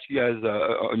wanted to ask you guys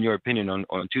on your opinion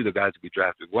on two of the guys that we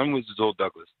drafted. One was Rasul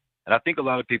Douglas, and I think a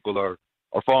lot of people are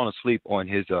falling asleep on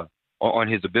his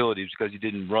abilities because he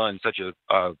didn't run such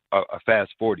a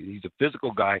fast 40. He's a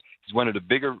physical guy. He's one of the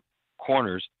bigger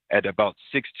corners at about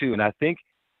 6'2", and I think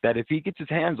that if he gets his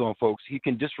hands on folks, he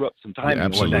can disrupt some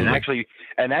timing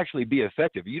and actually be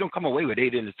effective. You don't come away with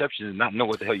 8 interceptions and not know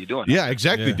what the hell you're doing. Yeah,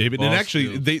 exactly, David. And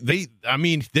actually, they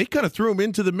kind of threw him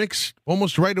into the mix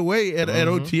almost right away at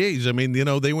OTAs. I mean,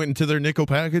 they went into their nickel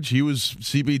package. He was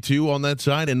CB2 on that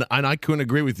side, and I couldn't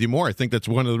agree with you more. I think that's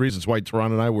one of the reasons why Teron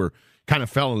and I were kind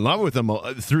of fell in love with him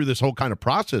through this whole kind of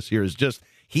process here. Is just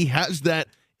he has that,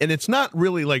 and it's not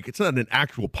really it's not an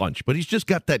actual punch, but he's just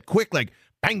got that quick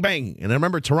bang, bang. And I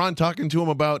remember Teron talking to him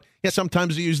about,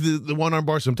 sometimes I use the one-arm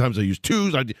bar, sometimes I use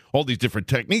twos, all these different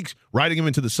techniques. Riding him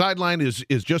into the sideline is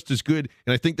just as good.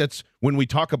 And I think that's when we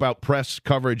talk about press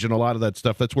coverage and a lot of that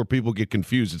stuff, that's where people get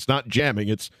confused. It's not jamming,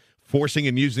 it's forcing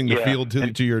and using the field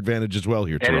to your advantage as well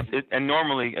here, Teron. And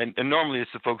normally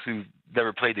it's the folks who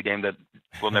never played the game that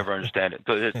will never understand it.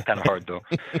 So it's kind of hard, though.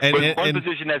 But one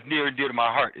position that's near and dear to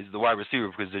my heart is the wide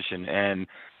receiver position. And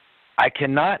I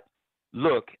cannot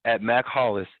look at Mac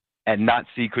Hollins and not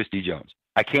see Christy Jones.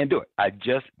 I can't do it. I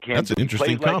just can't. That's an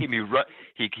interesting comp. He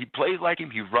plays like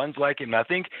him. He runs like him. And I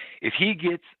think if he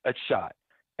gets a shot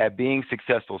at being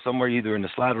successful somewhere either in the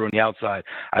slot or on the outside,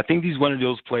 I think he's one of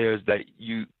those players that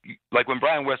you like when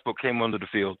Brian Westbrook came onto the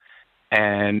field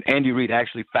and Andy Reid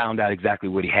actually found out exactly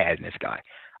what he had in this guy.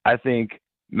 I think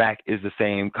Mac is the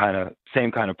same kind of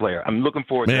player. I'm looking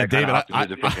forward to that David, kind of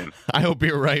optimism from him. I hope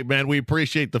you're right, man. We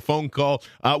appreciate the phone call.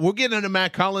 We'll get into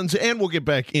Mac Hollins, and we'll get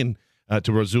back in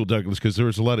to Rasul Douglas because there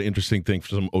was a lot of interesting things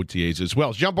for some OTAs as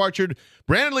well. John Barchard,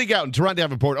 Brandon Lee Gowton, Teron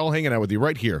Davenport, all hanging out with you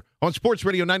right here on Sports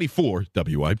Radio 94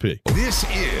 WIP. This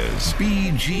is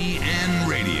BGN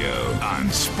Radio on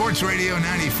Sports Radio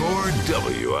 94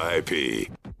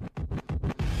 WIP.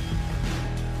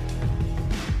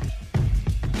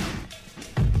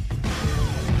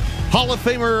 Hall of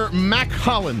Famer Mac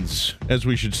Hollins, as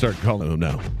we should start calling him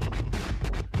now.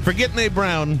 Forget Nate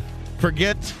Brown.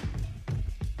 Forget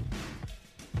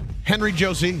Henry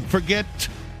Josie. Forget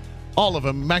all of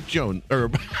them. Mac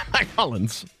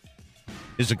Hollins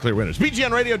is the clear winner.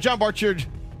 BGN Radio, John Barchard,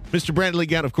 Mr. Brandon Lee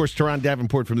Gowton, of course, Teron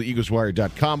Davenport from the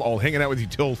EaglesWire.com, all hanging out with you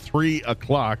till 3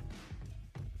 o'clock.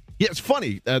 Yeah, it's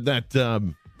funny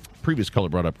that previous caller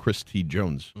brought up Chris T.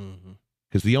 Jones. Mm-hmm.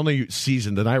 Because the only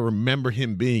season that I remember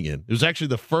him being in, it was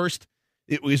actually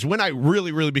it was when I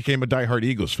really, really became a diehard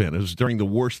Eagles fan. It was during the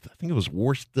worst,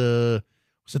 was it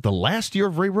the last year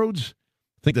of Ray Rhodes?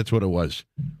 I think that's what it was.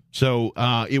 So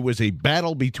it was a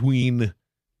battle between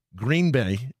Green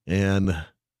Bay and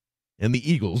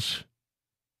the Eagles.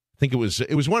 I think it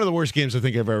was one of the worst games I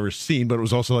think I've ever seen, but it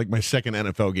was also like my second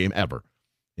NFL game ever.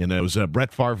 And it was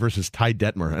Brett Favre versus Ty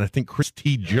Detmer. And I think Chris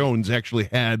T. Jones actually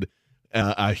had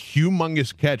a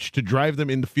humongous catch to drive them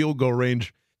into field goal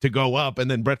range to go up, and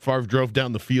then Brett Favre drove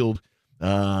down the field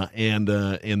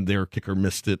and their kicker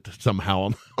missed it somehow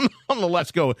on the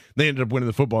let's go. They ended up winning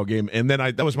the football game, and then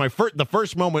that was the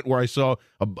first moment where I saw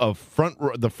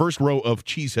the first row of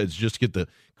cheeseheads just get the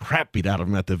crap beat out of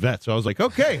them at the vet. So I was like,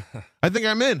 okay, I think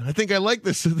I'm in. I think I like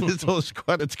this whole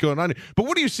squad that's going on here. But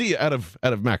what do you see out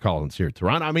of Mack Hollins here,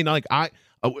 Teron? I mean, like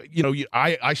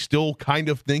I still kind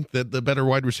of think that the better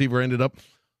wide receiver ended up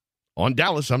on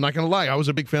Dallas. I'm not going to lie. I was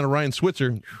a big fan of Ryan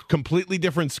Switzer. Completely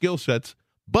different skill sets,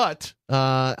 but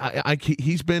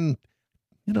he's been,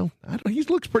 he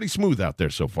looks pretty smooth out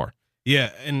there so far.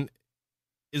 Yeah, and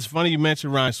it's funny you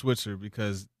mentioned Ryan Switzer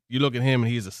because you look at him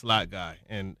and he's a slot guy.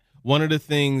 And one of the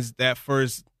things that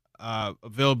first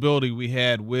availability we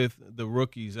had with the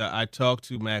rookies, I talked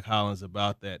to Mack Hollins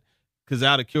about that because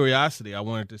out of curiosity, I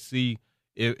wanted to see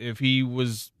if he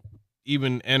was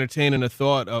even entertaining the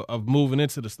thought of moving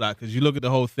into the slot, because you look at the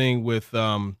whole thing with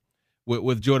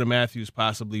Jordan Matthews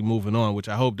possibly moving on, which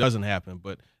I hope doesn't happen,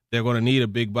 but they're going to need a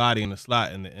big body in the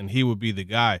slot, and he would be the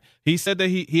guy. He said that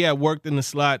he had worked in the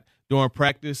slot during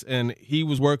practice, and he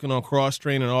was working on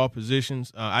cross-training all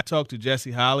positions. I talked to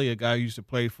Jesse Holley, a guy who used to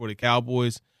play for the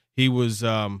Cowboys. He was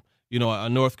a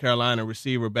North Carolina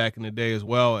receiver back in the day as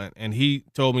well, and he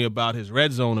told me about his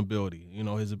red zone ability,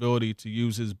 his ability to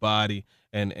use his body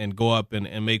and go up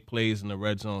and make plays in the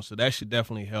red zone. So that should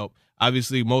definitely help.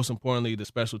 Obviously, most importantly, the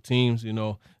special teams,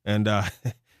 and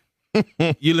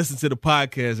you listen to the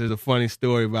podcast, there's a funny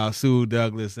story about Sue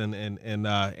Douglas and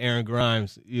Aaron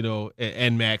Grimes,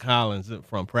 and Mack Hollins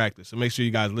from practice. So make sure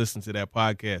you guys listen to that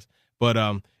podcast. But,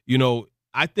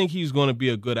 I think he's going to be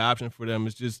a good option for them.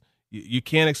 It's just you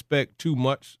can't expect too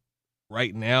much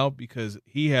right now because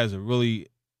he has a really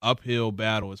uphill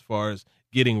battle as far as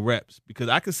getting reps, because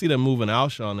I could see them moving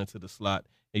Alshon into the slot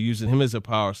and using him as a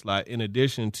power slot in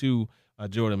addition to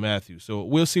Jordan Matthews. So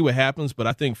we'll see what happens, but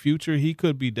I think future he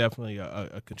could be definitely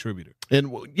a contributor.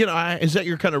 And, is that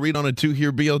your kind of read on it too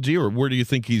here, BLG, or where do you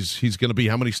think he's going to be?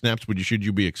 How many snaps should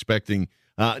you be expecting?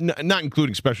 Not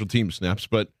including special team snaps,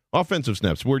 but offensive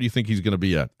snaps. Where do you think he's going to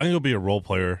be at? I think he'll be a role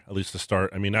player, at least to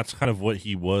start. I mean, that's kind of what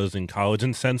he was in college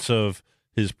in sense of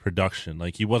his production.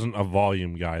 Like, he wasn't a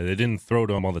volume guy. They didn't throw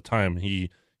to him all the time. He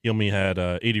only had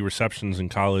 80 receptions in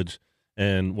college,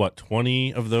 and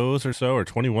 20 of those or so, or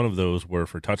 21 of those were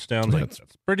for touchdowns. Like,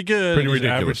 that's pretty good. Pretty he was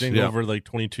ridiculous. Averaging over like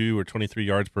 22 or 23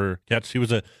 yards per catch. He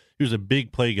was a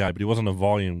big play guy, but he wasn't a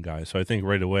volume guy. So I think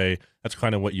right away that's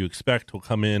kind of what you expect. He'll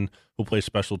come in, he'll play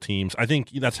special teams. I think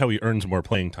that's how he earns more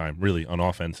playing time, really, on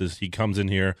offense. Is he comes in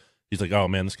here, he's like, oh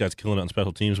man, this guy's killing it on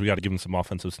special teams. We got to give him some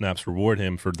offensive snaps, reward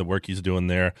him for the work he's doing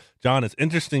there. John, it's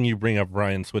interesting you bring up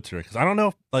Ryan Switzer, because I don't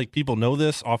know if people know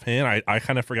this offhand. I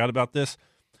kind of forgot about this.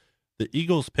 The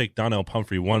Eagles picked Donnell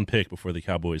Pumphrey one pick before the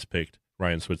Cowboys picked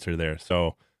Ryan Switzer there.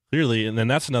 So clearly, and then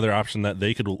that's another option that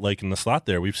they could like in the slot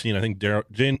there. We've seen, I think,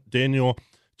 Daniel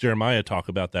Jeremiah talk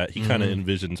about that. He kind of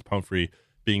envisions Pumphrey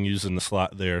being used in the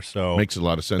slot there. So makes a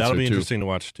lot of sense. That'll be too. Interesting to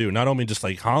watch too. Not only just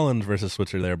like Hollins versus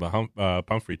Switzer there, but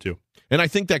Pumphrey too. And I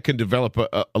think that can develop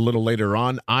a little later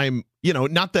on.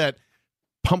 Not that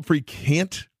Pumphrey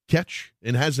can't catch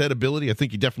and has that ability. I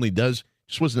think he definitely does.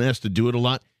 Just wasn't asked to do it a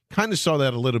lot. Kind of saw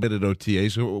that a little bit at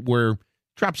OTAs where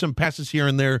dropped some passes here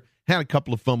and there, had a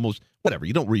couple of fumbles, whatever.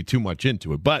 You don't read too much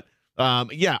into it. But,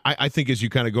 I think as you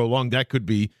kind of go along, that could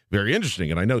be very interesting.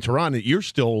 And I know, Teron, you're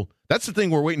still – that's the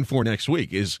thing we're waiting for next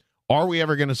week is, are we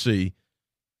ever going to see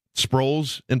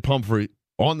Sproles and Pumphrey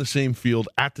on the same field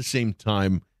at the same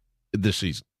time this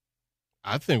season?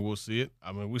 I think we'll see it.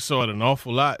 I mean, we saw it an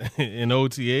awful lot in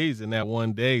OTAs in that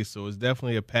one day, so it's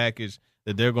definitely a package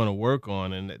that they're going to work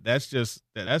on, and that's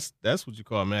what you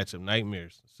call matchup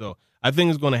nightmares. So I think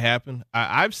it's going to happen.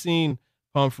 I've seen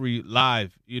Pumphrey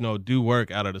live, do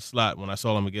work out of the slot when I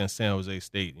saw him against San Jose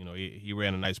State. He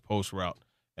ran a nice post route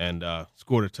and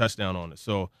scored a touchdown on it.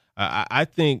 So I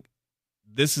think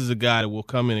this is a guy that will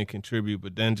come in and contribute,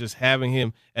 but then just having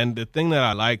him, and the thing that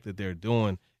I like that they're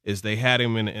doing is they had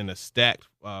him in a stacked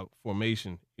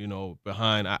formation,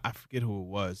 behind, I forget who it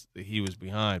was that he was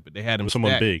behind, but they had him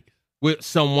someone stacked. Big. With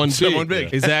someone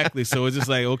big. Exactly. So it's just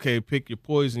like, okay, pick your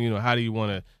poison. How do you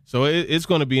want to? So it's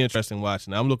going to be interesting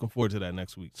watching. I'm looking forward to that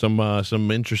next week.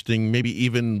 Some interesting, maybe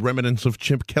even remnants of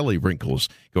Chip Kelly wrinkles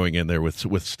going in there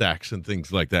with stacks and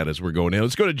things like that as we're going in.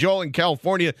 Let's go to Joel in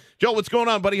California. Joel, what's going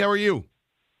on, buddy? How are you?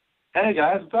 Hey,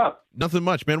 guys. What's up? Nothing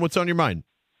much, man. What's on your mind?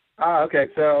 Okay.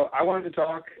 So I wanted to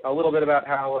talk a little bit about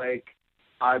how,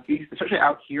 especially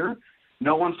out here,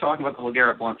 no one's talking about the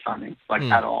LeGarrette Blount signing,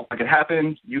 at all. It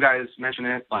happened. You guys mentioned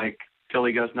it.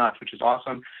 Philly goes nuts, which is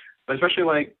awesome. But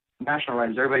especially, national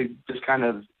writers, everybody just kind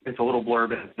of, it's a little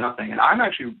blurb and it's nothing. And I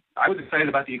was excited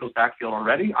about the Eagles' backfield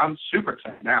already. I'm super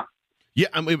excited now. Yeah,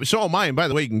 I mean, so am I. And by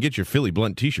the way, you can get your Philly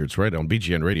Blunt T-shirts right on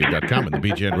BGNradio.com and the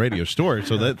BGN Radio store.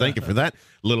 So thank you for that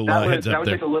little heads up that would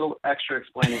there. take a little extra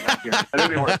explaining back here. But it'll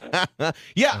be worth it.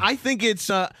 Yeah, I think it's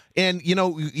and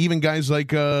even guys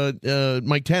like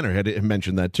Mike Tanner had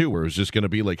mentioned that too, where it was just going to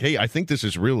be like, hey, I think this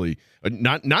is really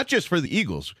not just for the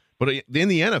Eagles, but in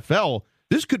the NFL,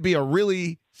 this could be a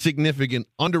really significant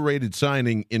underrated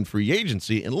signing in free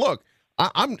agency. And look,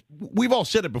 we've all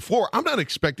said it before. I'm not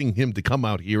expecting him to come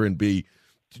out here and be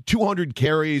 200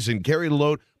 carries and carry the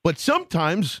load, but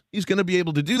sometimes he's going to be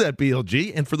able to do that,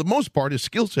 BLG. And for the most part, his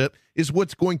skill set is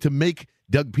what's going to make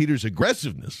Doug Peters'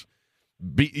 aggressiveness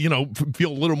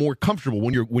feel a little more comfortable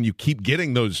when you keep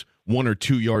getting those 1 or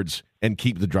 2 yards and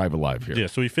keep the drive alive here. Yeah,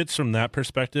 so he fits from that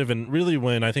perspective. And really,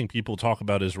 when I think people talk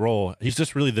about his role, he's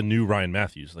just really the new Ryan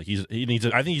Matthews. Like I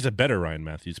think he's a better Ryan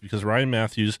Matthews, because Ryan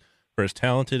Matthews, for as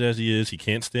talented as he is, he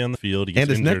can't stay on the field. He gets and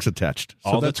his injured neck's attached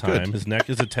all the time. Good. His neck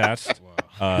is attached.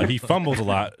 He fumbles a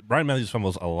lot. Ryan Matthews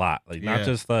fumbles a lot, not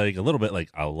just like a little bit, like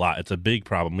a lot. It's a big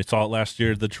problem. We saw it last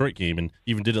year at the Detroit game, and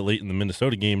even did it late in the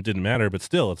Minnesota game. It didn't matter, but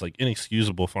still, it's like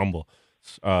inexcusable fumble.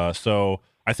 So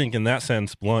I think in that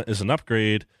sense, Blunt is an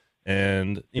upgrade.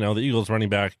 And the Eagles running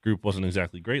back group wasn't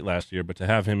exactly great last year, but to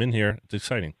have him in here, it's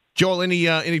exciting. Joel,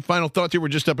 any final thoughts here? We're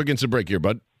just up against the break here,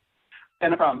 bud. Yeah,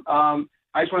 no problem.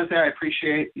 I just want to say I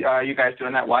appreciate you guys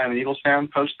doing that Why I'm an Eagles fan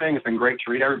post thing. It's been great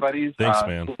to read everybody's. Thanks,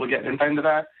 man. We'll get insight into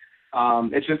that.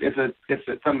 It's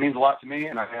something that means a lot to me,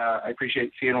 and I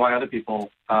appreciate seeing why other people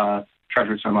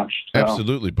treasure it so much. So.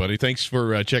 Absolutely, buddy. Thanks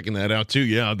for checking that out too.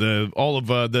 Yeah, all of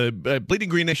the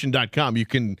BleedingGreenNation.com. You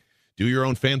can do your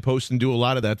own fan posts and do a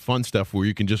lot of that fun stuff where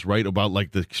you can just write about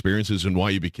like the experiences and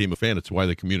why you became a fan. It's why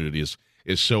the community is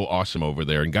so awesome over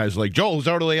there. And guys like Joel, who's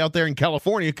already out there in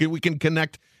California, we can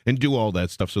connect and do all that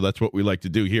stuff. So that's what we like to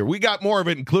do here. We got more of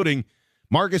it, including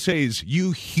Marcus Hayes,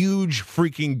 you huge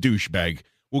freaking douchebag.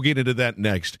 We'll get into that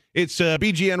next. It's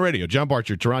BGN Radio, John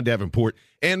Barcher, Teron Davenport,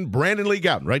 and Brandon Lee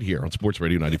Gowton right here on Sports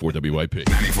Radio 94 WIP.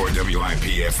 94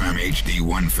 WIP FM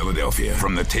HD1 Philadelphia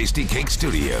from the Tasty Cake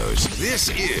Studios. This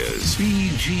is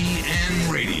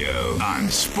BGN Radio on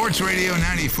Sports Radio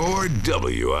 94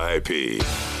 WIP.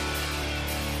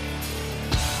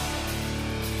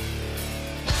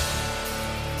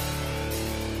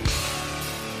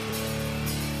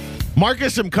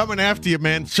 Marcus, I'm coming after you,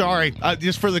 man. Sorry.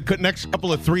 Just for the next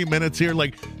couple of 3 minutes here.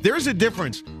 Like, there's a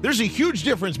difference. There's a huge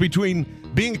difference between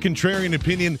being a contrarian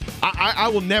opinion. I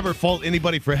will never fault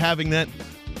anybody for having that.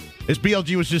 As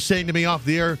BLG was just saying to me off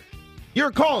the air, you're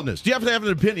a columnist. You have to have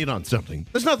an opinion on something.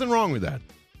 There's nothing wrong with that.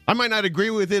 I might not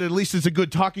agree with it. At least it's a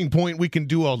good talking point. We can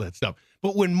do all that stuff.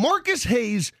 But when Marcus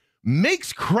Hayes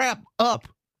makes crap up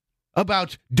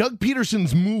about Doug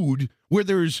Peterson's mood, where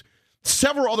there's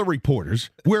several other reporters,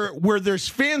 where there's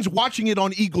fans watching it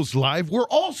on Eagles Live, we're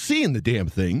all seeing the damn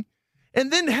thing,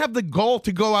 and then have the gall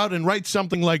to go out and write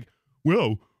something like,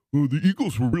 well, the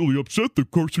Eagles were really upset that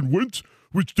Carson Wentz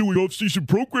was doing off-season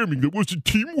programming that wasn't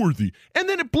team-worthy. And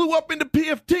then it blew up into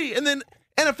PFT, and then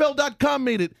NFL.com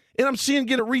made it, and I'm seeing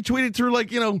get it retweeted through,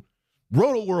 like,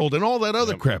 Roto World and all that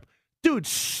other crap. Dude,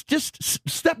 just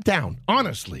step down,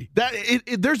 honestly.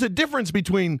 There's a difference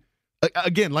between,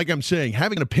 again, like I'm saying,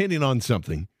 having an opinion on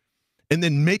something and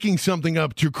then making something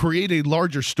up to create a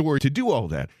larger story to do all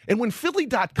that. And when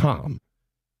Philly.com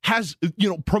has,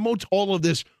 promotes all of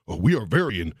this,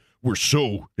 we're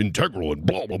so integral and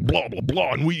blah, blah, blah, blah,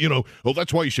 blah. And we,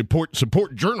 that's why you should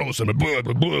support journalism and blah,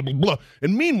 blah, blah, blah, blah.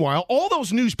 And meanwhile, all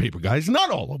those newspaper guys, not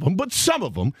all of them, but some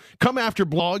of them, come after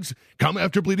blogs, come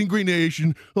after Bleeding Green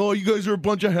Nation. Oh, you guys are a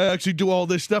bunch of hacks. You do all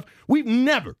this stuff. We've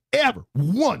never, ever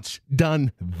once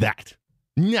done that.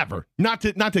 Never. Not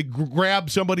to grab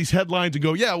somebody's headlines and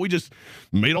go, yeah, we just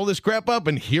made all this crap up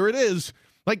and here it is.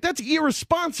 Like, that's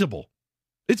irresponsible.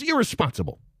 It's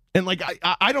irresponsible. And, like,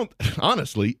 I don't,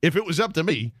 honestly, if it was up to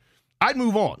me, I'd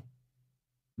move on.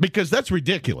 Because that's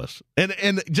ridiculous.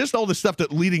 And just all the stuff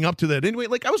that leading up to that anyway,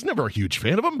 like, I was never a huge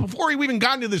fan of him before we even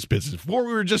got into this business, before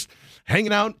we were just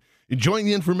hanging out, enjoying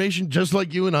the information just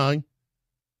like you and I.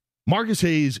 Marcus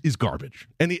Hayes is garbage.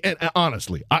 And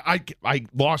honestly, I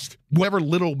lost whatever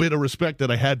little bit of respect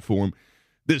that I had for him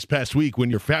this past week when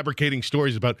you're fabricating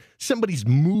stories about somebody's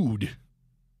mood.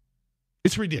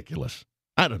 It's ridiculous.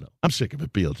 I don't know. I'm sick of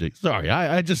it, BLG. Sorry.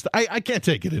 I can't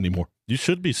take it anymore. You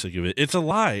should be sick of it. It's a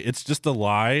lie. It's just a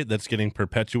lie that's getting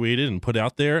perpetuated and put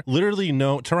out there. Literally,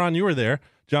 no. Teron, you were there.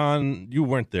 John, you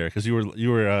weren't there because you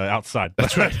were outside.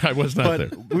 That's right. I was not there.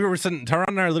 We were sitting. Teron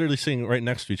and I are literally sitting right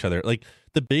next to each other. Like,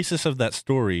 the basis of that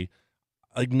story,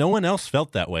 like, no one else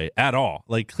felt that way at all.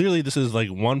 Like, clearly, this is like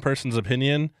one person's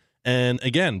opinion, and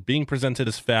again, being presented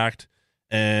as fact,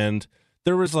 and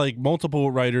there was like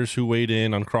multiple writers who weighed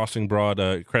in on Crossing Broad.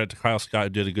 Credit to Kyle Scott, who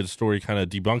did a good story kind of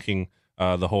debunking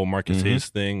the whole Marcus Hayes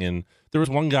thing. And there was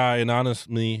one guy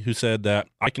anonymously who said that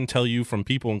I can tell you from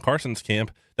people in Carson's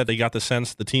camp that they got the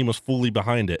sense the team was fully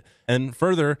behind it. And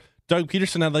further, Doug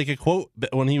Peterson had like a quote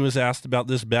when he was asked about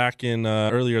this back in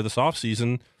earlier this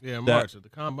offseason. Yeah, March at the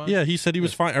Combine. Yeah, he said he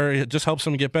was fine, or it just helps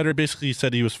him get better. Basically, he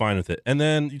said he was fine with it. And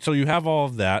then, so you have all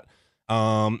of that.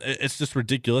 It's just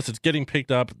ridiculous. It's getting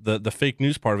picked up. The fake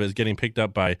news part of it is getting picked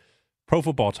up by Pro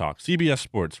Football Talk, CBS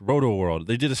Sports, Roto World.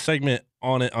 They did a segment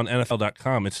on it on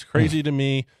NFL.com. It's crazy to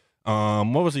me.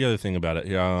 What was the other thing about it?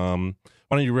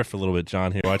 Why don't you riff a little bit,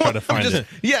 John, here while I try to find it?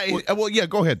 Yeah,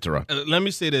 go ahead, Tara. Let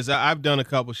me say this. I've done a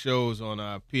couple shows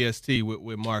on PST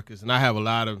with Marcus, and I have a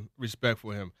lot of respect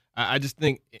for him. I just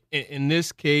think in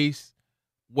this case,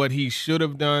 what he should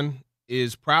have done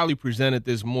is probably presented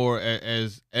this more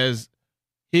as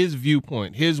his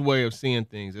viewpoint, his way of seeing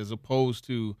things, as opposed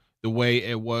to the way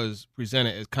it was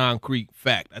presented as concrete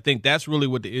fact. I think that's really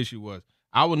what the issue was.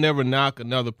 I would never knock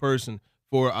another person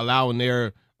for allowing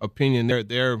their opinion,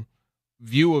 their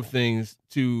view of things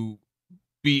to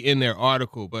be in their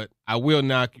article, but I will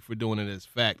knock you for doing it as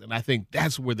fact. And I think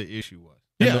that's where the issue was.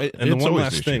 And the one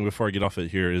last thing before I get off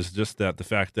it here is just that the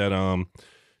fact that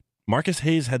Marcus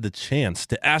Hayes had the chance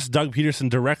to ask Doug Peterson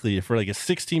directly for like a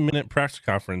 16-minute press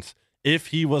conference if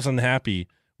he was unhappy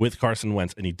with Carson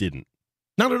Wentz, and he didn't.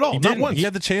 Not at all. Not once. He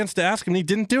had the chance to ask him, and he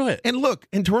didn't do it. And look,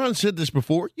 and Teron said this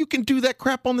before, you can do that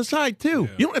crap on the side, too.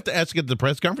 Yeah. You don't have to ask at the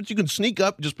press conference. You can sneak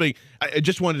up, just be, I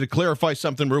just wanted to clarify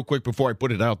something real quick before I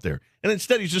put it out there. And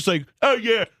instead, he's just like, oh,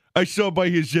 yeah, I saw by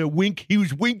his wink, he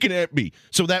was winking at me.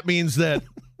 So that means that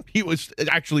he was,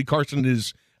 actually, Carson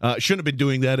shouldn't have been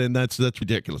doing that, and that's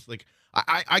ridiculous. Like,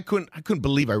 I couldn't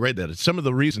believe I read that. It's some of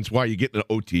the reasons why you get the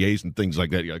OTAs and things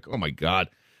like that. You're like, oh, my God.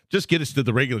 Just get us to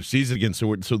the regular season again,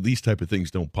 so these type of things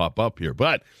don't pop up here.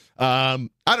 But I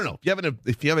don't know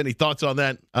if you have any thoughts on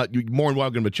that. You're more than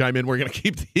welcome to chime in. We're going to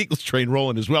keep the Eagles train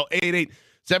rolling as well.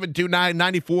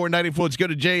 888-729-9494. Let's go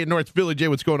to Jay in North Philly. Jay,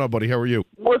 what's going on, buddy? How are you?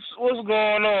 What's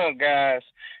going on, guys?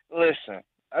 Listen,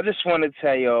 I just want to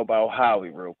tell you about Howie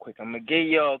real quick. I'm gonna give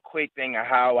you a quick thing of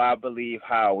how I believe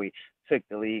Howie took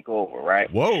the league over,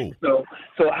 right? Whoa. So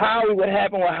Howie, what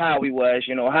happened with Howie was,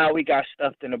 Howie got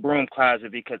stuffed in the broom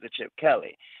closet because of Chip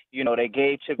Kelly. They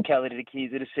gave Chip Kelly the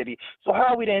keys of the city. So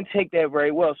Howie didn't take that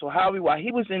very well. So Howie, while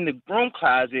he was in the broom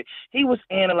closet, he was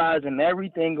analyzing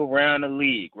everything around the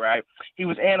league, right? He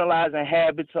was analyzing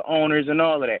habits of owners and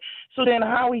all of that. So then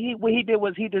Howie, what he did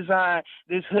was he designed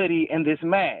this hoodie and this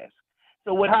mask.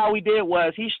 So what Howie did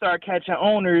was he started catching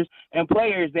owners and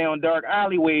players down dark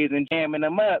alleyways and jamming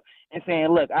them up and saying,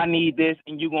 look, I need this,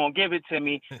 and you're going to give it to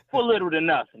me for little to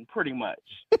nothing, pretty much.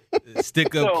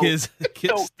 Stick-up kids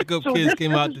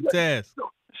came out to task.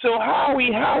 So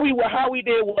Howie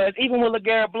did was, even with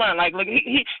LeGarrette Blount,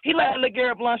 he let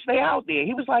LeGarrette Blount stay out there.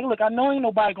 He was like, look, I know ain't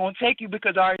nobody going to take you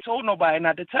because I already told nobody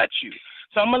not to touch you.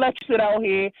 So I'm going to let you sit out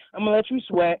here, I'm going to let you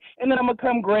sweat, and then I'm going to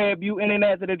come grab you, and then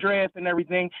after the draft and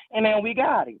everything, and then we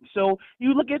got him. So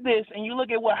you look at this, and you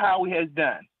look at what Howie has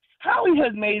done. Howie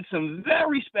has made some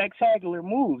very spectacular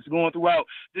moves going throughout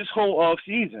this whole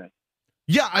offseason.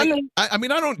 Yeah, I mean,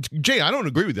 Jay, I don't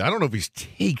agree with that. I don't know if he's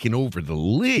taken over the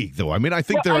league, though. I mean, I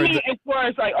think as far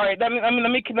as all right, let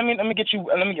me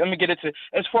get it to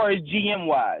as far as GM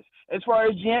wise, as far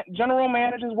as general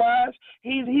managers wise,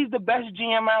 he's the best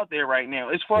GM out there right now.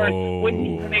 As far as what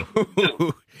he's been able to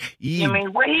do,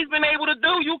 what he's been able to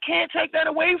do, you can't take that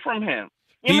away from him.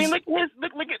 Look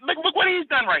what he's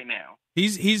done right now.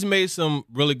 He's made some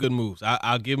really good moves.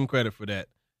 I'll give him credit for that.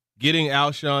 Getting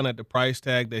Alshon at the price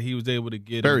tag that he was able to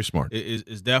get very smart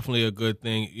is definitely a good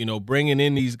thing. Bringing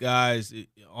in these guys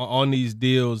on these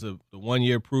deals, the 1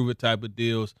 year prove it type of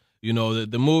deals.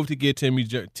 The move to get Tim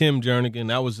Jernigan,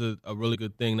 that was a really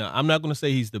good thing. Now I'm not going to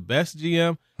say he's the best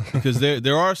GM because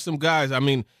there are some guys. I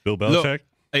mean, Bill Belichick.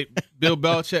 Bill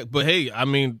Belichick, but hey, I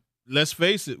mean, let's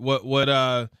face it.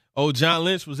 What John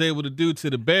Lynch was able to do to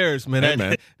the Bears,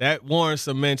 man, that warrants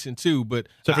some mention too. But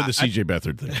except for the C.J.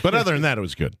 Beathard thing. But other than that, it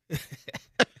was good.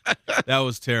 That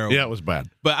was terrible. Yeah, it was bad.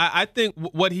 But I think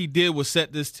what he did was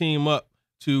set this team up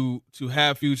to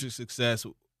have future success.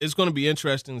 It's going to be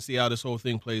interesting to see how this whole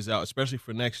thing plays out, especially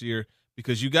for next year,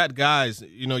 because you got guys,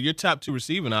 your top two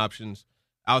receiving options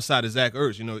outside of Zach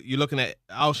Ertz. You're looking at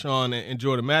Alshon and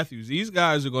Jordan Matthews. These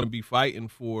guys are going to be fighting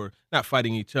for, not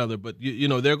fighting each other, but,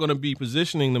 they're going to be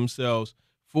positioning themselves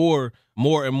for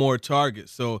more and more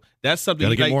targets. So that's something. Got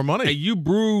to get more money. Hey, you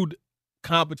brewed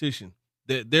competition.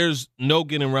 There's no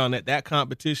getting around that. That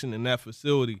competition in that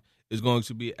facility is going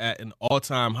to be at an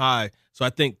all-time high. So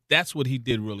I think that's what he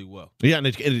did really well. Yeah, and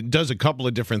it does a couple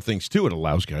of different things, too. It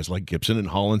allows guys like Gibson and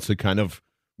Hollins to kind of,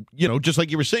 just like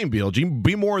you were saying, BLG,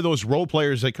 be more of those role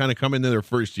players that kind of come into their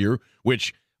first year,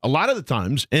 which a lot of the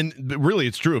times, and really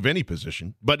it's true of any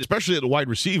position, but especially at the wide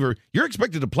receiver, you're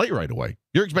expected to play right away.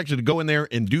 You're expected to go in there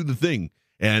and do the thing.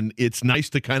 And it's nice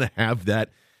to kind of have that,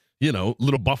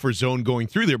 little buffer zone going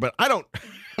through there. But I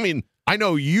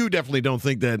know you definitely don't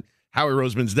think that Howie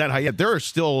Roseman's that high yet. There are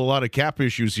still a lot of cap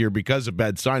issues here because of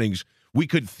bad signings. We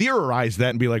could theorize that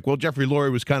and be like, well, Jeffrey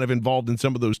Lurie was kind of involved in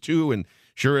some of those too. And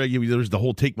sure, there's the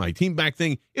whole take my team back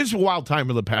thing. It's a wild time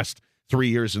in the past 3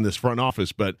 years in this front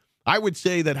office. But I would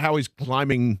say that Howie's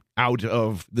climbing out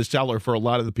of the cellar for a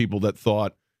lot of the people that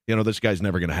thought, this guy's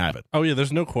never going to have it. Oh, yeah,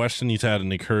 there's no question he's had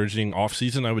an encouraging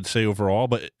offseason, I would say, overall.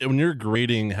 But when you're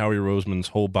grading Howie Roseman's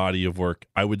whole body of work,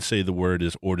 I would say the word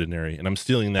is ordinary. And I'm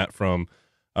stealing that from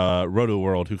Roto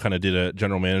World, who kind of did a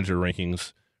general manager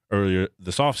rankings earlier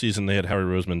this offseason. They had Howie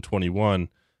Roseman 21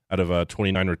 out of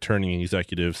 29 returning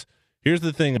executives. Here's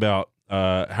the thing about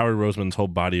Howie Roseman's whole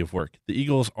body of work. The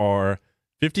Eagles are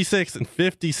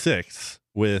 56-56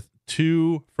 with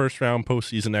 2 first-round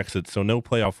postseason exits, so no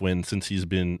playoff wins since he's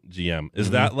been GM. Is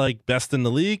that like best in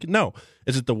the league? No.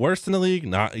 Is it the worst in the league?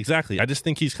 Not exactly. I just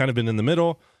think he's kind of been in the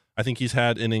middle. I think he's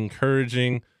had an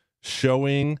encouraging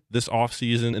showing this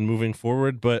offseason and moving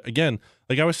forward. But again,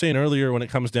 like I was saying earlier, when it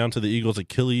comes down to the Eagles'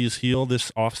 Achilles heel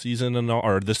this offseason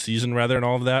or this season rather, and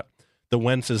all of that, the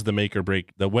Wentz is the make or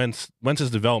break. Wentz's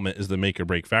development is the make or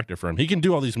break factor for him. He can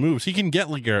do all these moves. He can get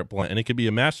LeGarrette Blount, and it could be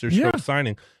a masterstroke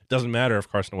signing. It doesn't matter if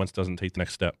Carson Wentz doesn't take the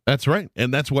next step. That's right,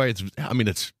 and that's why it's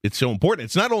so important.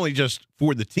 It's not only just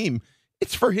for the team;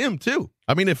 it's for him too.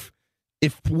 I mean, if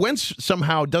Wentz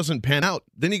somehow doesn't pan out,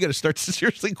 then you got to start to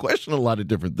seriously question a lot of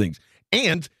different things.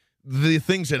 And the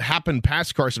things that happened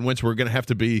past Carson Wentz were going to have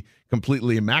to be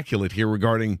completely immaculate here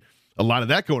regarding a lot of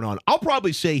that going on. I'll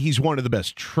probably say he's one of the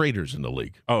best traders in the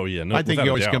league. Oh, yeah. No, I think he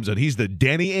always comes out. He's the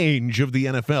Danny Ainge of the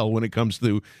NFL when it comes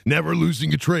to never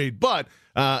losing a trade. But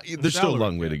there's still a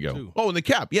long way to go. Too. Oh, and the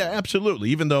cap. Yeah, absolutely.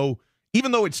 Even though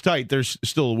it's tight, there's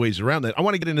still ways around that. I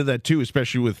want to get into that, too,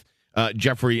 especially with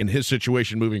Jeffrey and his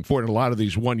situation moving forward in a lot of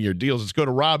these one-year deals. Let's go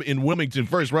to Rob in Wilmington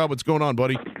first. Rob, what's going on,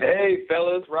 buddy? Hey,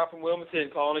 fellas. Rob from Wilmington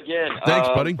calling again. Thanks,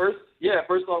 buddy.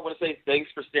 First of all, I want to say thanks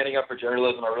for standing up for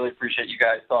journalism. I really appreciate you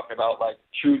guys talking about,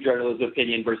 true journalism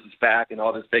opinion versus fact and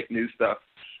all this fake news stuff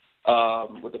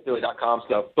with the Philly.com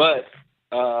stuff. But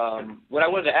what I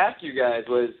wanted to ask you guys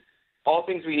was, all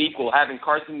things being equal, having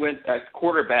Carson Wentz as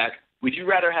quarterback, would you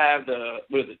rather have the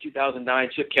 2009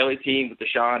 Chip Kelly team with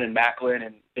Deshaun and Macklin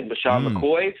and LaShawn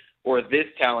McCoy, or this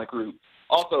talent group?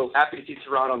 Also, happy to see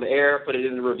Teron on the air. Put it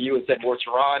in the review and said more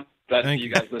Teron. Glad to see you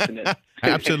guys listening.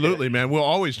 Absolutely, man. We'll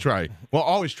always try. We'll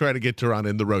always try to get Teron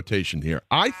in the rotation here.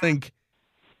 I think,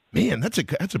 man, that's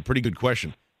a pretty good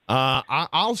question.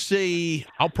 I'll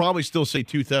probably still say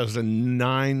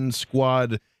 2009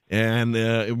 squad,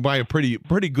 and by a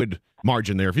pretty good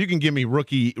margin there. If you can give me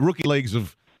rookie legs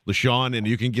of LaShawn, and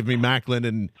you can give me Macklin,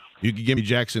 and you can give me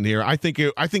Jackson here, I think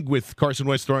with Carson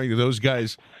Wentz throwing to those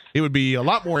guys, it would be a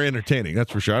lot more entertaining.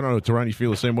 That's for sure. I don't know, Teron, you feel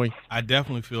the same way? I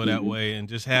definitely feel that way, and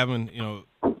just having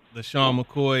LaShawn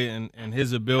McCoy and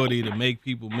his ability to make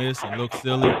people miss and look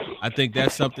silly, I think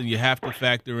that's something you have to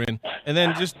factor in. And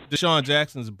then just Deshaun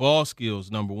Jackson's ball skills,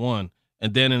 number one,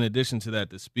 and then in addition to that,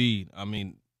 the speed. I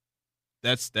mean,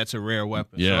 that's a rare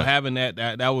weapon. Yeah. So having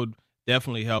that would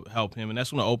definitely help him, and that's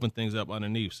going to open things up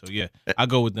underneath. So yeah, I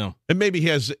go with them. And maybe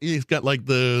he's got like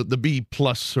the B+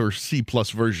 or C+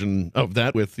 version of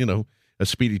that with a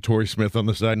speedy Torrey Smith on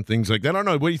the side and things like that. I don't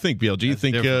know. What do you think, BL? Do you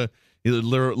think a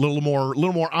little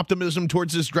more optimism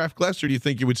towards this draft class, or do you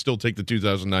think you would still take the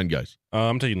 2009 guys?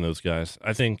 I'm taking those guys.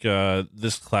 I think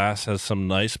this class has some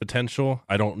nice potential.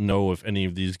 I don't know if any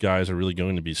of these guys are really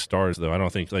going to be stars, though. I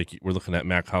don't think we're looking at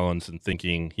Mac Hollins and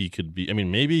thinking he could be. I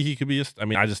mean, maybe he could be.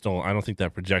 I just don't. I don't think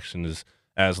that projection is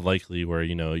as likely. Where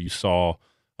you saw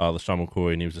LaShawn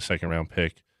McCoy and he was a second-round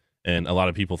pick, and a lot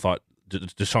of people thought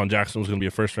Deshaun Jackson was going to be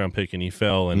a first-round pick, and he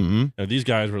fell. And these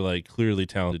guys were clearly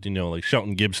talented. Like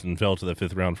Shelton Gibson fell to the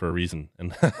 5th round for a reason,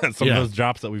 and some of those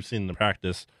drops that we've seen in the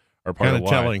practice are part of why.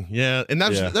 Telling. Yeah, and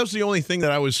that was the only thing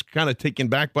that I was kind of taken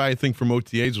back by. I think from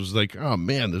OTAs was like, oh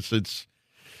man, it's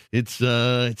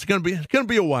gonna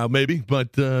be a while maybe,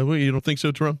 but you don't think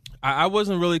so, Teron? I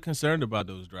wasn't really concerned about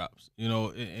those drops,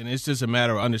 and it's just a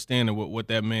matter of understanding what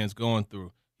that man's going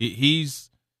through. His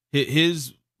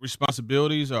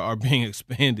responsibilities are being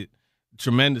expanded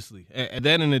tremendously. And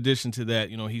then in addition to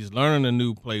that, he's learning a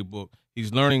new playbook.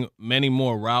 He's learning many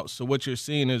more routes. So what you're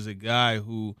seeing is a guy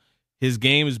who his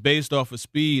game is based off of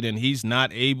speed, and he's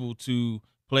not able to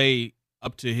play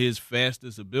up to his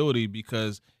fastest ability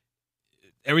because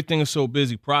everything is so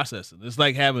busy processing. It's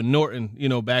like having Norton,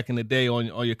 back in the day on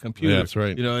your computer. Yeah, that's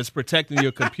right. It's protecting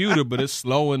your computer, but it's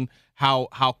slowing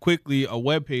how quickly a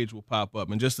web page will pop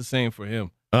up, and just the same for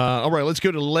him. All right, let's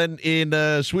go to Len in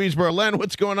Swedesboro. Len,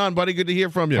 what's going on, buddy? Good to hear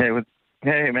from you.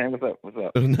 Hey man, what's up?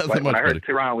 Nothing when much, I heard buddy.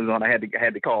 Tehran was on, I had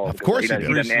to call. Of course he you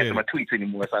did. doesn't answer my tweets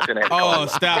anymore, so I shouldn't have to call. Oh,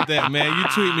 stop that, man! You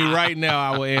tweet me right now,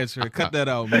 I will answer it. Cut that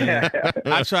out, man.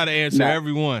 I try to answer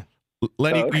everyone.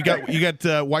 Lenny, you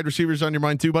got wide receivers on your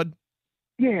mind too, bud?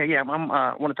 Yeah.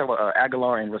 I want to talk about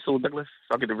Aguilar and Rasul Douglas.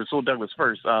 So I'll get to Rasul Douglas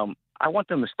first. I want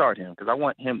them to start him because I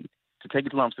want him to take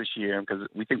his lumps this year because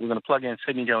we think we're going to plug in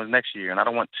Sidney Jones next year, and I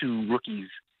don't want two rookies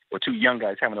or two young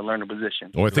guys having to learn the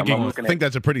position. Oh, I think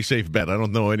that's a pretty safe bet. I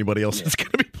don't know anybody else that's going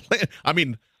to be playing. I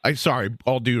mean,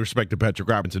 all due respect to Patrick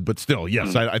Robinson, but still,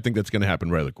 yes, I think that's going to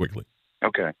happen rather quickly.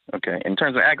 Okay. In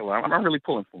terms of Aguilar, I'm really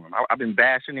pulling for him. I've been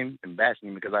bashing him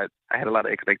because I had a lot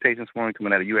of expectations for him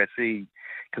coming out of USC.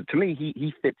 Because to me,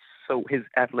 he fits, so his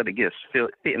athletic gifts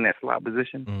fit in that slot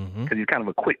position because he's kind of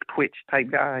a quick twitch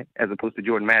type guy as opposed to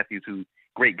Jordan Matthews, who's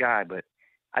a great guy, but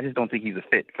I just don't think he's a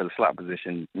fit for the slot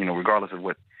position, regardless of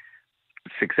what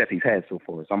success he's had so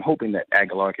far. So I'm hoping that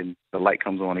Aguilar the light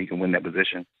comes on and he can win that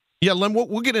position. Yeah, Len,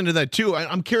 we'll get into that too.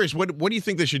 I'm curious, what do you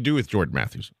think they should do with Jordan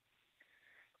Matthews?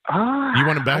 You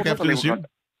want him back after this year?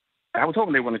 I was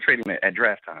hoping they were going to trade him at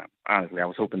draft time. Honestly, I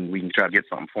was hoping we can try to get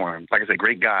something for him. Like I said,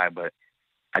 great guy, but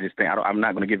I just think I'm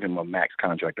not going to give him a max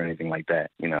contract or anything like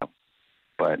that,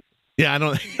 But yeah, I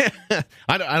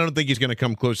don't think he's going to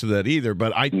come close to that either.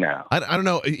 But I don't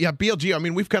know. Yeah, BLG. I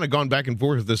mean, we've kind of gone back and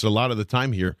forth with this a lot of the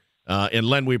time here. And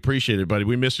Len, we appreciate it, buddy.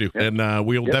 We miss you, and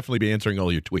we'll definitely be answering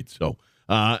all your tweets. So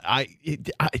I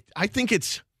think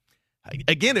it's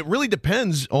again, it really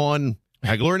depends on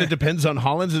Aguilar, and it depends on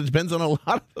Hollins, and it depends on a lot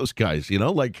of those guys.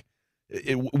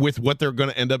 With what they're going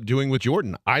to end up doing with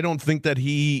Jordan. I don't think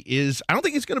he's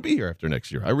going to be here after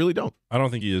next year. I really don't. I don't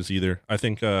think he is either. I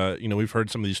think, we've heard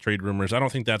some of these trade rumors. I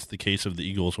don't think that's the case of the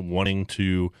Eagles wanting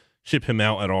to ship him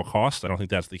out at all costs. I don't think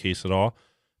that's the case at all.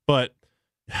 But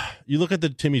you look at the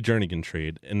Timmy Jernigan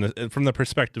trade, and from the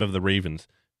perspective of the Ravens,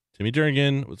 Timmy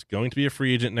Jernigan was going to be a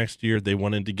free agent next year. They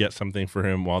wanted to get something for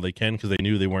him while they can because they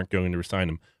knew they weren't going to resign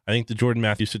him. I think the Jordan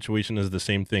Matthews situation is the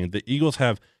same thing. The Eagles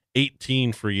have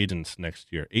 18 free agents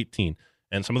next year, 18.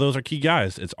 And some of those are key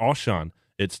guys. It's Alshon,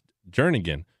 it's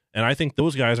Jernigan. And I think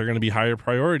those guys are going to be higher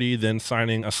priority than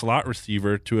signing a slot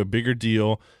receiver to a bigger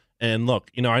deal. And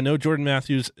look, I know Jordan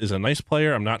Matthews is a nice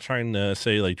player. I'm not trying to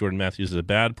say like Jordan Matthews is a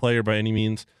bad player by any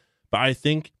means, but I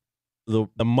think the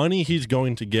money he's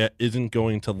going to get isn't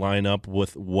going to line up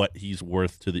with what he's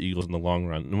worth to the Eagles in the long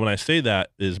run. And when I say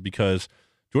that is because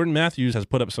Jordan Matthews has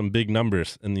put up some big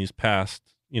numbers in these past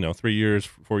 3 years,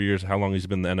 4 years, how long he's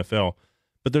been in the NFL.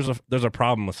 But there's a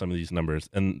problem with some of these numbers.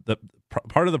 And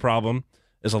part of the problem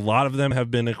is a lot of them have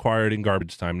been acquired in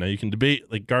garbage time. Now, you can debate,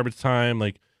 like, garbage time,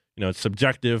 it's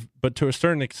subjective. But to a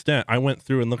certain extent, I went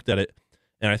through and looked at it,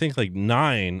 and I think,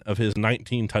 9 of his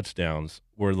 19 touchdowns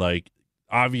were,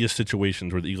 obvious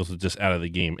situations where the Eagles are just out of the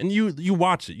game. And you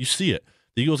watch it. You see it.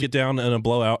 The Eagles get down in a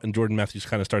blowout, and Jordan Matthews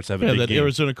kind of starts to have a big game.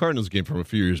 Arizona Cardinals game from a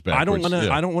few years back. I don't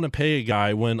want to pay a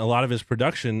guy when a lot of his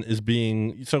production is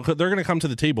being. So they're going to come to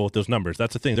the table with those numbers.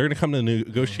 That's the thing. They're going to come to the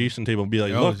negotiation table and be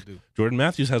like, "Look, Jordan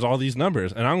Matthews has all these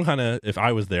numbers," and I'm kind of, if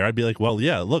I was there, I'd be like, "Well,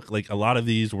 yeah, look, a lot of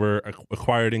these were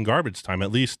acquired in garbage time.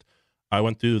 At least I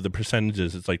went through the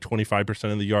percentages. It's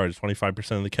 25% of the yards,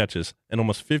 25% of the catches, and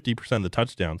almost 50% of the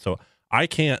touchdowns. So I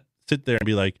can't sit there and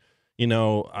be like,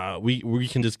 we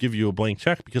can just give you a blank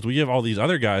check because we have all these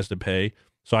other guys to pay.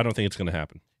 So I don't think it's going to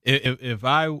happen. If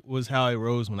I was Howie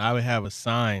Roseman, I would have a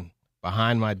sign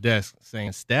behind my desk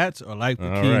saying stats are like the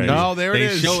key. Right. Oh, there it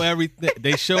is. They show everything.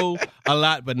 They show a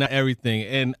lot, but not everything.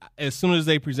 And as soon as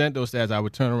they present those stats, I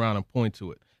would turn around and point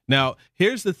to it. Now,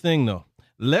 here's the thing, though.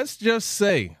 Let's just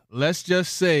say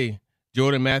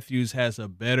Jordan Matthews has a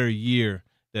better year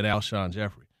than Alshon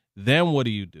Jeffrey. Then what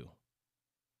do you do?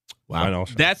 Wow,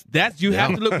 that's you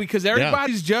have to look because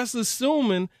everybody's just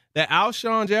assuming that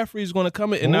Alshon Jeffrey is going to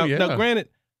come in. And now, granted,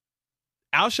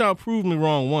 Alshon proved me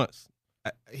wrong once.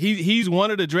 He's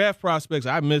one of the draft prospects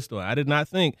I missed on. I did not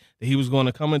think that he was going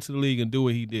to come into the league and do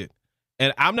what he did.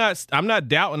 And I'm not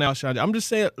doubting Alshon. I'm just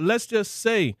saying, let's just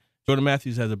say Jordan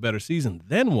Matthews has a better season.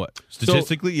 Then what?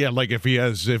 Statistically,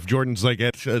 if Jordan's at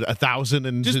 1,000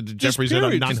 and Jeffrey's at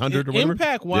 900 or whatever.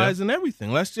 Impact-wise and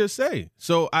everything, let's just say.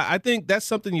 So I think that's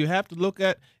something you have to look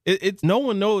at. It's no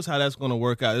one knows how that's going to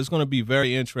work out. It's going to be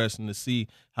very interesting to see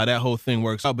how that whole thing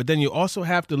works out. But then you also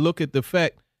have to look at the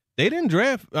fact They didn't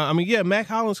draft. Mac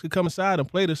Hollins could come inside and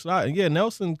play the slot, and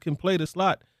Nelson can play the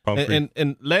slot. Pumphrey.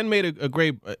 And Len made a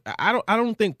great. I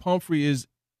don't think Pumphrey is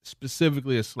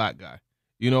specifically a slot guy.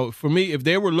 For me, if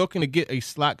they were looking to get a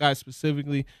slot guy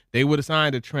specifically, they would have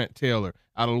signed a Trent Taylor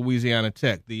out of Louisiana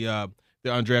Tech, the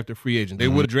undrafted free agent. They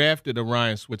would have drafted a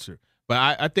Ryan Switzer.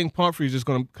 But I think Pumphrey is just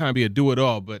going to kind of be a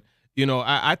do-it-all. But,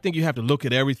 I think you have to look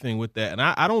at everything with that. And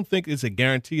I don't think it's a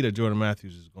guarantee that Jordan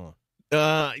Matthews is gone.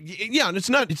 And it's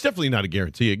definitely not a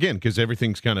guarantee, again, because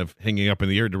everything's kind of hanging up in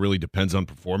the air. It really depends on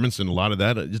performance, and a lot of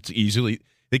that,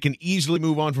 they can easily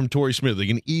move on from Torrey Smith. They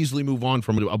can easily move on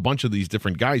from a bunch of these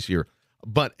different guys here.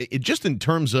 But it just in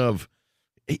terms of,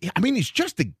 he's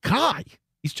just a guy.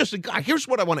 He's just a guy. Here's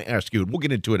what I want to ask you, and we'll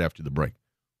get into it after the break.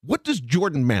 What does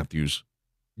Jordan Matthews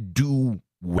do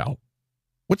well?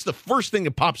 What's the first thing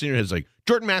that pops in your head? It's like,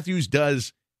 Jordan Matthews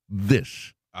does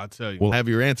this. I'll tell you. We'll have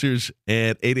your answers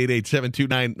at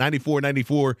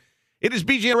 888-729-9494. It is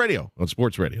BGN Radio on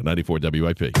Sports Radio 94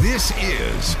 WIP. This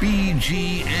is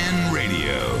BGN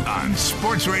Radio on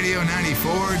Sports Radio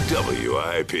 94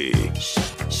 WIP.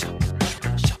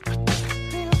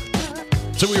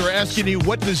 So we were asking you,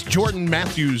 what does Jordan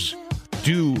Matthews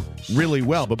do really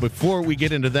well? But before we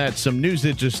get into that, some news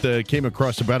that just came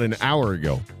across about an hour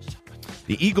ago.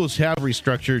 The Eagles have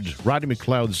restructured Rodney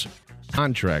McLeod's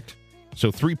contract. So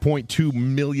 $3.2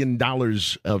 million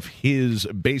of his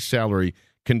base salary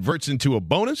converts into a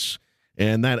bonus,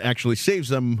 and that actually saves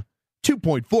them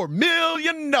 $2.4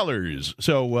 million.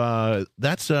 So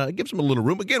that's gives him a little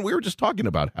room. Again, we were just talking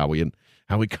about Howie and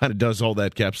how he kind of does all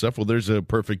that cap stuff. Well, there's a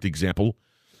perfect example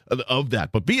of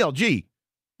that. But BLG,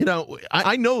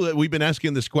 I know that we've been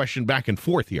asking this question back and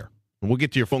forth here. And we'll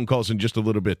get to your phone calls in just a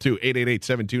little bit, too.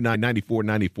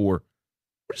 888-729-9494.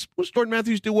 What's Jordan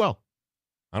Matthews do well?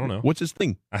 I don't know. What's his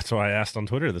thing? That's why I asked on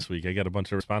Twitter this week. I got a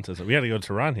bunch of responses. We had to go to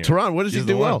Tehran here. Tehran, what does he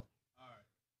do well?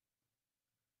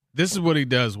 This is what he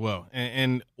does well.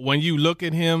 And when you look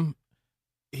at him,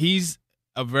 he's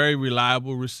a very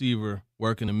reliable receiver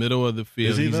working the middle of the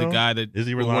field. He's a guy that is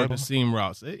he will reliable? work the seam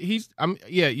routes.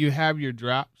 You have your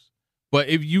drops. But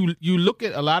if you look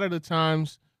at a lot of the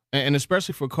times, and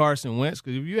especially for Carson Wentz,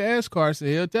 because if you ask Carson,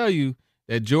 he'll tell you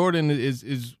that Jordan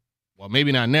is well,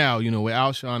 maybe not now, with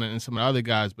Alshon and some of the other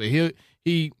guys, but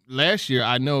he last year,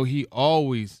 I know he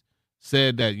always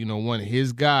said that, one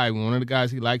of the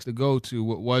guys he likes to go to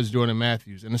was Jordan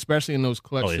Matthews, and especially in those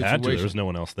clutch situations. Had to. There was no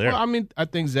one else there. Well, I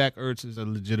think Zach Ertz is a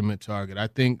legitimate target. I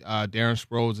think Darren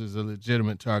Sproles is a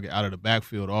legitimate target out of the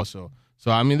backfield also.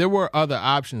 So, there were other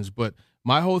options, but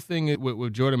my whole thing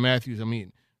with Jordan Matthews,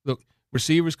 look,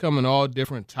 receivers come in all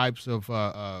different types of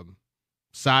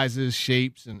sizes,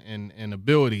 shapes, and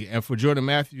ability. And for Jordan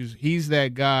Matthews, he's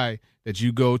that guy that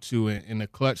you go to in a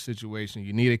clutch situation.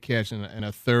 You need a catch in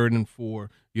a 3rd and 4.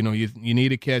 You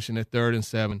need a catch in a 3rd and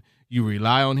 7. You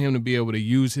rely on him to be able to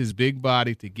use his big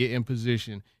body to get in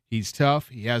position. He's tough.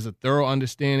 He has a thorough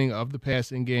understanding of the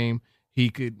passing game. He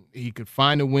could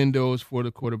find the windows for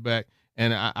the quarterback.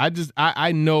 And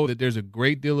I know that there's a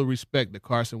great deal of respect that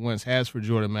Carson Wentz has for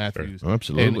Jordan Matthews.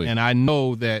 Absolutely. And I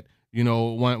know that,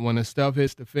 when the stuff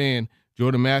hits the fan,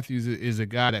 Jordan Matthews is a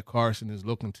guy that Carson is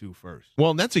looking to first.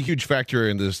 Well, and that's a huge factor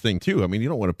in this thing, too. You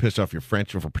don't want to piss off your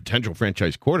potential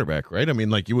franchise quarterback, right?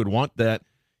 You would want that.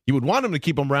 You would want him to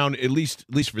keep him around at least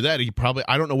for that. He probably,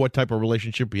 I don't know what type of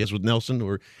relationship he has with Nelson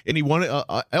or anyone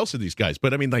else of these guys, but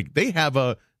they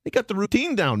got the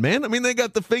routine down, man. They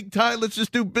got the fake tie. Let's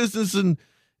just do business and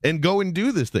go and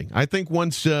do this thing. I think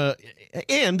once, I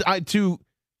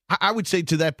would say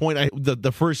to that point,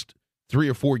 the first 3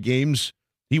 or 4 games,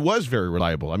 he was very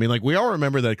reliable. We all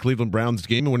remember that Cleveland Browns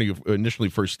game when he initially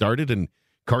first started, and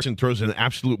Carson throws an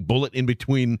absolute bullet in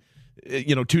between,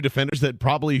 2 defenders that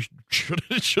probably should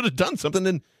have done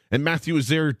something, and Matthew was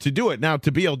there to do it. Now,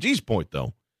 to BLG's point,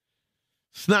 though,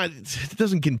 it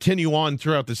doesn't continue on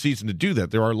throughout the season to do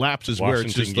that. There are lapses where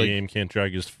it's just game can't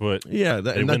drag his foot. Yeah,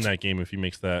 they win that game if he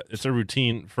makes that. It's a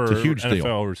routine for a huge NFL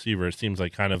deal. Receiver. It seems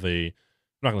like kind of a.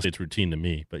 I'm not going to say it's routine to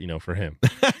me, but for him,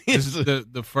 This is the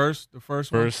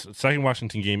second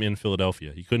Washington game in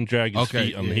Philadelphia. He couldn't drag his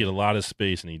feet. He had a lot of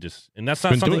space, and that's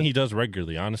not something he does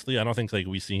regularly. Honestly, I don't think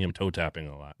we see him toe tapping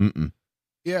a lot. Mm-mm.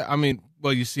 Yeah,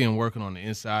 well, you see him working on the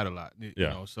inside a lot,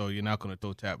 so you're not going to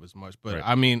toe tap as much. But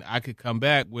right. I could come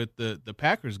back with the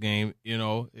Packers game.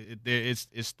 It's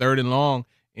 3rd and long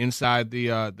inside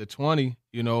the 20.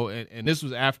 And this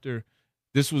was after.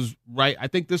 This was right. I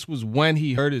think this was when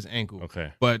he hurt his ankle.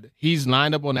 Okay. But he's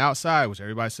lined up on the outside, which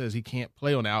everybody says he can't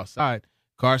play on the outside.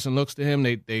 Carson looks to him.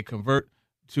 They convert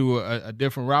to a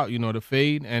different route, the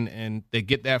fade, and they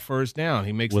get that first down.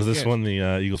 He makes. Was the this catch. when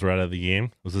the Eagles were out of the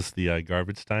game? Was this the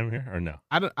garbage time here or no?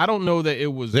 I don't know that it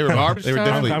was They were garbage they were time.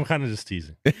 definitely- I'm kind of just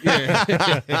teasing.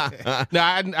 No,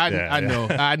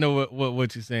 I know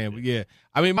what you're saying, but yeah,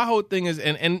 I mean, my whole thing is,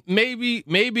 and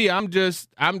maybe I'm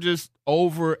just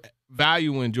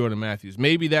overvaluing Jordan Matthews.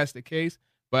 Maybe that's the case,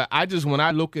 but when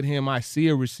I look at him, I see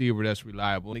a receiver that's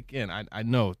reliable. And again, I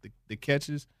know the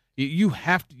catches. You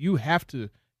have to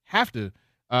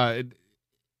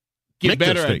get Make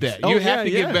better those at things. that. Oh, You have yeah, to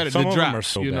yeah. get better. Some the of drops, them are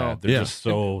so you know. bad. They're Yeah. just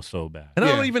so bad. And I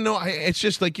Yeah. don't even know. It's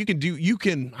just like you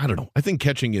can. I don't know. I think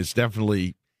catching is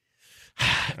definitely.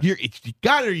 You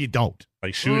got it or you don't.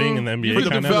 Like shooting in the NBA. For the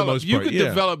kind develop- of. most You part, could yeah.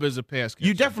 develop as a pass catcher.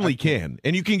 You definitely can,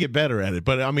 and you can get better at it.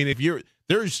 But I mean, if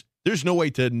there's no way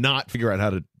to not figure out how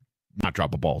to not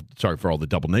drop a ball. Sorry for all the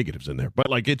double negatives in there, but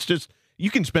like it's just you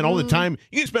can spend all the time.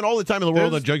 You can spend all the time in the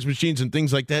world on jugs machines and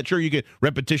things like that. Sure, you get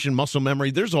repetition, muscle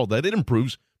memory. There's all that. It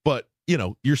improves, but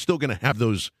you're still going to have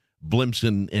those blimps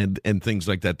and things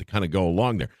like that to kind of go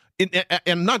along there. And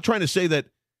I'm not trying to say that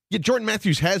Jordan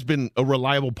Matthews has been a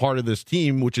reliable part of this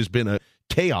team, which has been a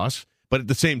chaos. But at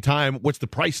the same time, what's the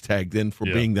price tag then for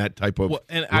being that type of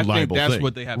and I think reliable that's thing?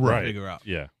 what they have to figure out.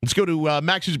 Yeah. Let's go to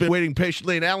Max, who's been waiting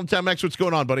patiently in Allentown. Max, what's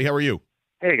going on, buddy? How are you?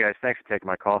 Hey, guys. Thanks for taking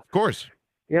my call. Of course.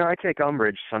 I take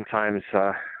umbrage sometimes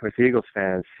with Eagles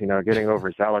fans, getting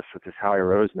overzealous with this Howie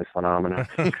Roseman phenomenon.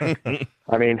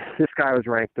 I mean, this guy was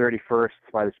ranked 31st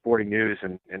by the Sporting News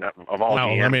and of all Well,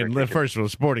 GMs. I mean, first of all,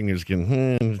 Sporting is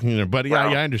can, but yeah,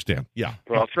 I understand. Yeah.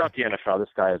 Well, throughout the NFL, this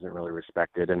guy isn't really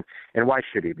respected, and why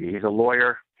should he be? He's a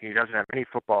lawyer. He doesn't have any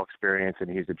football experience, and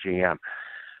he's a GM.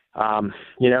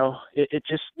 It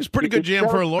just It's pretty good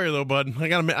GM for a lawyer, though, bud.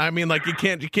 I mean, like you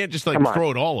can't just like Come on.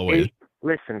 throw it all away.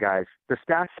 Listen, guys, the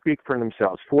stats speak for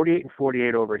themselves.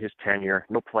 48-48 over his tenure,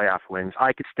 no playoff wins.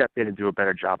 I could step in and do a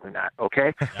better job than that,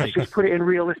 okay? Let's just put it in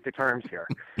realistic terms here.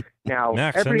 Now,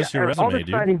 Max, send us your all resume, the dude.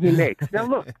 signing he makes. Now,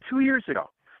 look, 2 years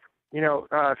ago,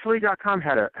 Philly.com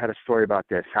had a story about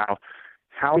this,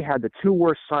 how he had the two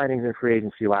worst signings in free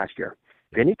agency last year.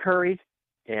 Vinnie Curry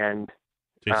and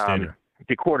Chase Daniel.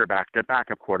 the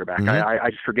backup quarterback. Mhm.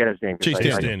 I just forget his name. Chase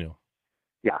Daniel.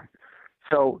 Yeah.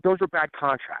 So those were bad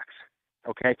contracts.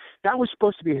 Okay, that was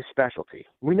supposed to be his specialty.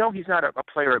 We know he's not a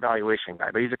player evaluation guy,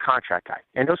 but he's a contract guy,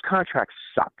 and those contracts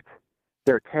sucked.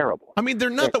 They're terrible. I mean, they're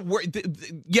not the worst.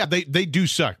 Yeah, they do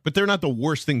suck, but they're not the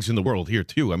worst things in the world here,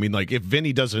 too. I mean, like if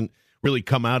Vinny doesn't really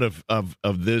come out of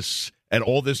this at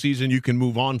all this season, you can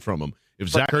move on from him. If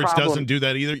Zach Ertz doesn't do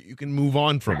that either, you can move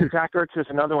on from him. Zach Ertz is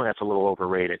another one that's a little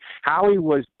overrated. Howie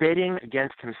was bidding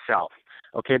against himself.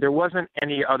 Okay, there wasn't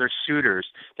any other suitors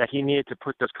that he needed to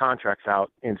put those contracts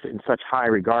out in such high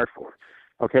regard for.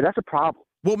 Okay, that's a problem.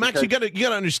 Well, Max, you got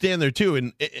to understand there too,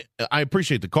 and I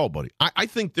appreciate the call, buddy. I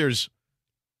think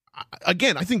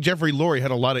I think Jeffrey Lurie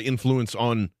had a lot of influence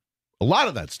on a lot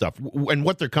of that stuff and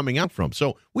what they're coming out from.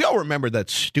 So we all remember that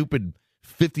stupid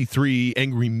 53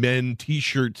 Angry Men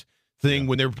T-shirt thing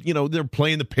when they're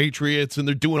playing the Patriots and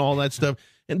they're doing all that stuff.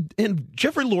 And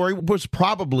Jeffrey Lurie was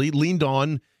probably leaned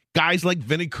on guys like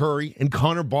Vinnie Curry and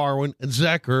Connor Barwin and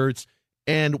Zach Ertz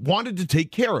and wanted to take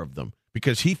care of them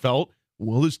because he felt,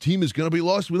 well, this team is going to be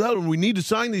lost without him. We need to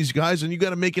sign these guys, and you got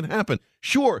to make it happen.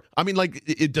 Sure. I mean, like,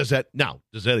 does that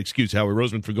excuse Howie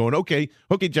Roseman for going, okay,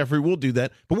 Jeffrey, we'll do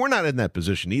that. But we're not in that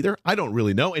position either. I don't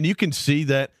really know. And you can see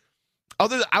that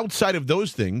outside of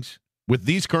those things, with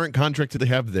these current contracts that they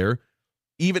have there,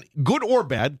 even good or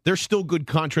bad, they're still good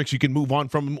contracts. You can move on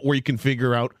from them, or you can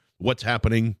figure out what's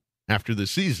happening after the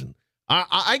season.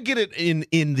 I get it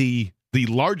in the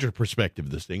larger perspective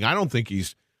of this thing. I don't think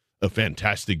he's a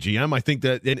fantastic GM. I think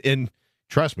that, and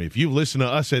trust me, if you listen to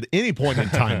us at any point in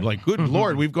time, like, good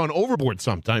Lord, we've gone overboard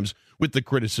sometimes with the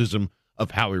criticism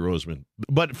of Howie Roseman.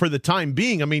 But for the time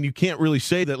being, I mean, you can't really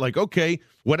say that, like, okay,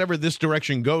 whatever this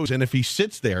direction goes, and if he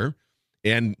sits there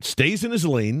and stays in his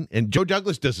lane, and Joe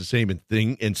Douglas does the same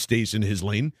thing and stays in his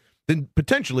lane, then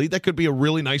potentially that could be a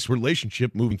really nice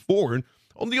relationship moving forward.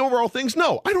 On the overall things,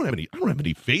 no, I don't have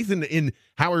any faith in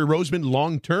Howie Roseman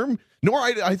long term, nor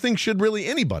I think should really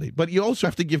anybody. But you also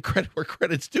have to give credit where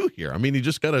credit's due here. I mean, you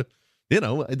just gotta,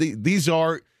 these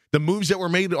are the moves that were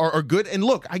made are good. And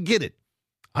look, I get it,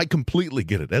 I completely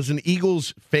get it. As an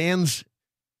Eagles fans,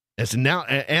 as an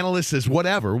analysts, as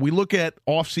whatever, we look at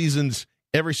off seasons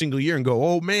every single year and go,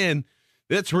 oh man,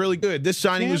 that's really good. This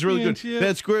signing is really good.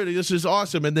 That's great. This is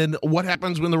awesome. And then what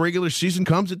happens when the regular season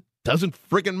comes? It doesn't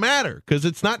freaking matter because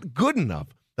it's not good enough.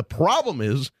 The problem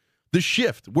is the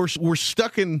shift. We're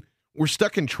stuck in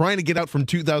trying to get out from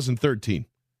 2013.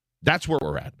 That's where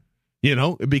we're at.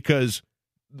 Because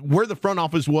where the front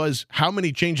office was, how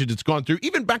many changes it's gone through,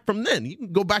 even back from then. You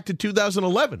can go back to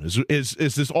 2011. Is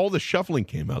this all the shuffling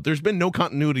came out? There's been no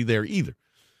continuity there either.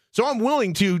 So I'm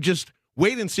willing to just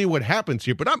wait and see what happens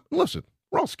here. But listen,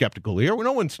 we're all skeptical here.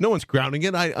 No one's grounding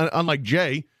it. Unlike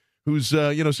Jay, who's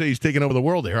say he's taking over the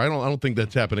world here. I don't think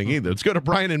that's happening either. Let's go to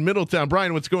Brian in Middletown.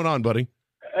 Brian, what's going on, buddy?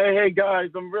 Hey guys,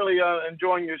 I'm really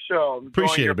enjoying your show.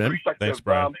 Appreciate it, man. Thanks,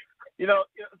 Brian.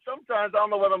 Sometimes I don't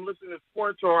know whether I'm listening to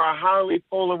sports or a highly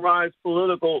polarized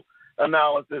political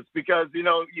analysis because,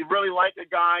 you really like a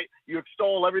guy, you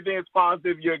extol everything that's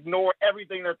positive, you ignore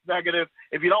everything that's negative.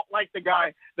 If you don't like the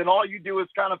guy, then all you do is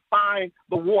kind of find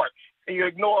the warts and you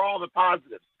ignore all the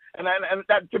positives. And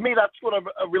that, to me, that's sort of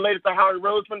related to Howie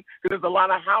Roseman because there's a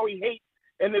lot of Howie hate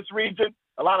in this region,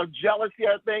 a lot of jealousy,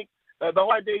 I think. The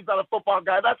whole idea he's not a football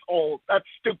guy, that's old. That's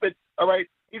stupid, all right?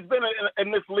 He's been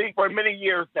in this league for many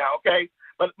years now, okay?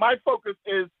 But my focus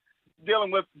is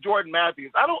dealing with Jordan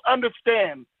Matthews. I don't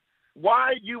understand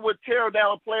why you would tear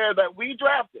down a player that we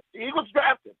drafted. The Eagles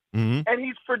drafted, and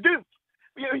he's produced.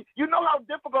 You know how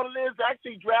difficult it is to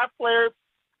actually draft players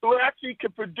who actually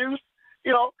can produce,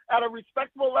 at a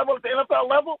respectable level at the NFL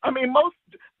level? I mean, most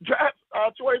draft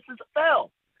choices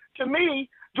fail. To me,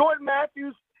 Jordan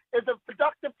Matthews is a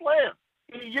productive player.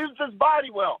 He uses his body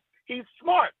well. He's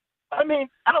smart. I mean,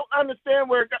 I don't understand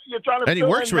where you're trying to. And he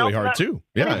works really hard too.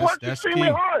 Yeah, he works extremely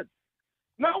hard.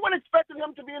 No one expected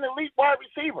him to be an elite wide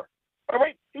receiver. All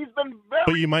right, he's been very.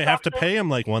 But you might have to pay him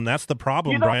like one. That's the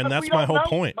problem, Brian. That's my whole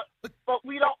point. But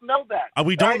we don't know that.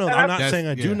 We don't know. I'm not saying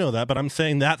I do know that, but I'm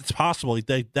saying that's possible.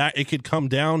 That it could come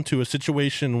down to a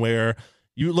situation where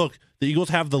you look. The Eagles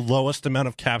have the lowest amount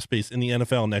of cap space in the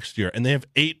NFL next year, and they have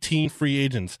 18 free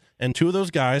agents. And two of those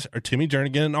guys are Timmy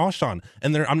Jernigan and Alshon.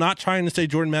 And I'm not trying to say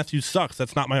Jordan Matthews sucks.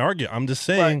 That's not my argument. I'm just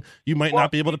saying you might not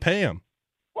be able to pay him.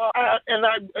 Well,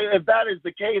 if that is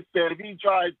the case, then if he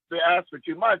tries to ask for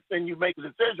too much, then you make a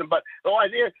decision. But the whole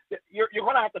idea is you're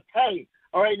going to have to pay.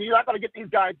 All right, you're not going to get these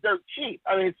guys dirt cheap.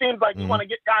 I mean, it seems like you want to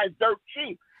get guys dirt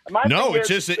cheap. No, it's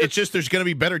just there's going to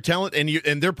be better talent,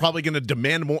 and they're probably going to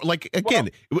demand more. Like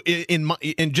again,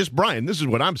 in just Brian, this is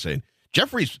what I'm saying.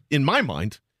 Jeffrey's, in my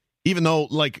mind, even though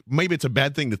like maybe it's a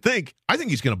bad thing to think, I think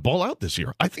he's going to ball out this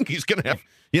year. I think he's going to have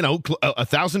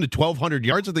 1,000 to 1,200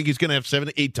 yards. I think he's going to have 7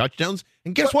 to 8 touchdowns.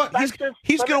 And guess what?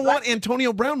 He's going to want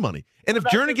Antonio Brown money. And if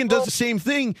Jernigan does the same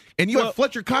thing, and you have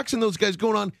Fletcher Cox and those guys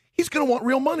going on, he's going to want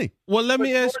real money. Well, let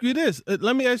me ask you this.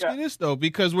 Though,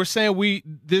 because we're saying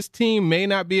this team may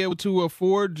not be able to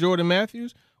afford Jordan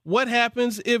Matthews. What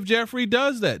happens if Jeffrey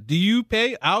does that? Do you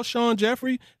pay Alshon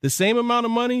Jeffrey the same amount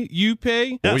of money you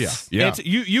pay? Yes. Oh yeah.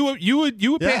 You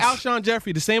would pay Alshon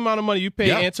Jeffrey the same amount of money you pay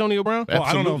Antonio Brown? Well,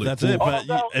 I don't know if that's it, but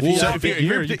if he's out for a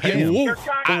year, you pay him.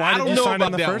 Why did you sign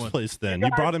him in the first place then? You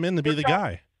brought him in to be the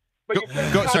guy.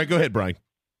 Go ahead, Brian.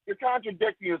 You're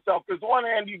contradicting yourself because one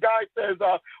hand you guys says,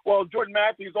 Jordan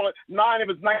Matthews, only 9 of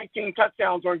his 19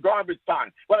 touchdowns are in garbage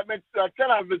time. Well, it meant 10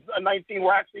 of his 19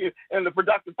 were actually in the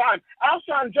productive time.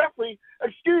 Alshon Jeffrey,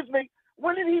 excuse me,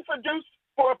 when did he produce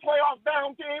for a playoff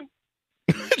down team?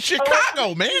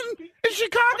 Chicago, man. It's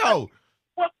Chicago.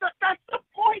 Well, that's the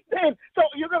point then. So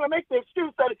you're going to make the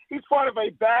excuse that he's part of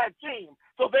a bad team.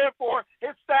 So therefore,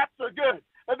 his stats are good.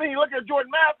 And then you look at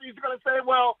Jordan Matthews, you're going to say,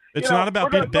 well, it's not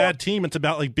about being a bad team. It's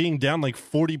about like being down like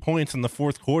 40 points in the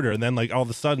fourth quarter, and then like all of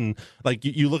a sudden, like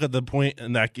you look at the point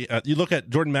in that you look at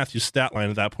Jordan Matthews' stat line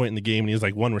at that point in the game, and he has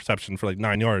like 1 reception for like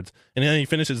 9 yards, and then he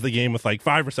finishes the game with like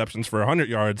 5 receptions for 100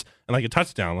 yards and like a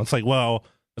touchdown. It's like, well,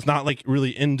 it's not like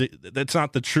really that's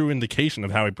not the true indication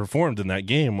of how he performed in that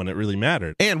game when it really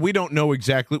mattered. And we don't know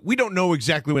exactly when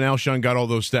Alshon got all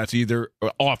those stats either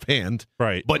offhand.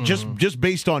 Right. But just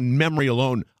based on memory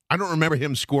alone, I don't remember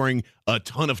him scoring a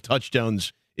ton of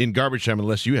touchdowns in garbage time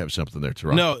unless you have something there,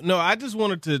 Toronto. No, I just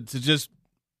wanted to just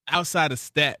outside of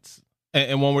stats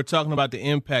and when we're talking about the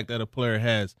impact that a player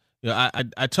has.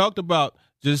 I talked about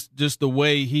just the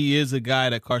way he is a guy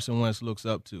that Carson Wentz looks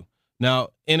up to. Now,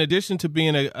 in addition to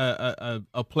being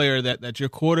a player that your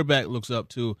quarterback looks up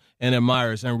to and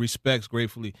admires and respects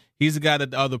gratefully, he's a guy that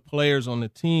the other players on the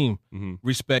team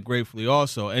respect gratefully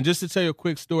also. And just to tell you a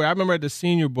quick story, I remember at the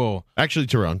Senior Bowl. Actually,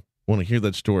 Teron, want to hear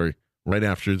that story right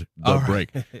after the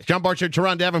break. John Barcher,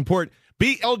 Teron Davenport,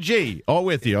 BLG, all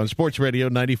with you on Sports Radio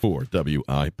 94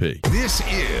 WIP. This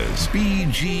is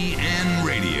BGN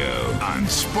Radio on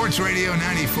Sports Radio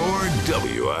 94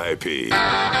 WIP.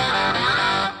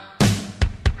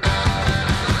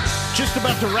 Just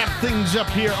about to wrap things up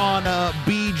here on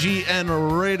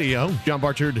BGN Radio. John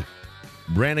Barchard,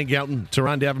 Brandon Gouton,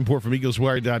 Teron Davenport from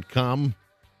EaglesWire.com.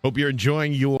 Hope you're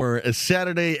enjoying your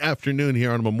Saturday afternoon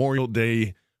here on Memorial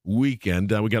Day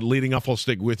weekend. We got leading off. I'll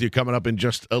stick with you coming up in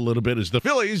just a little bit as the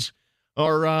Phillies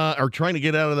are trying to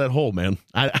get out of that hole, man.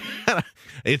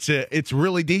 It's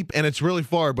really deep and it's really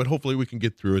far, but hopefully we can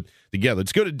get through it together.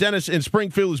 Let's go to Dennis in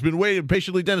Springfield, who's been waiting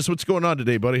patiently. Dennis, what's going on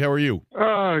today, buddy? How are you?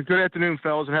 Good afternoon,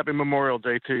 fellas, and happy Memorial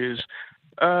Day to you.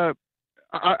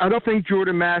 I don't think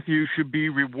Jordan Matthews should be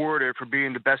rewarded for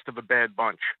being the best of a bad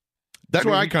bunch. That's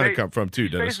where I kind of come from too,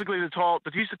 Dennis. Basically,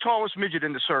 he's the tallest midget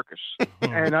in the circus,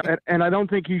 and I don't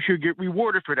think he should get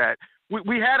rewarded for that.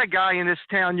 We had a guy in this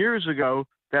town years ago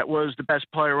that was the best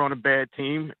player on a bad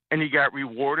team, and he got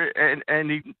rewarded,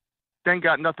 and he then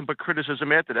got nothing but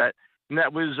criticism after that, and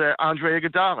that was Andre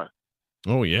Iguodala.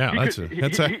 Oh yeah,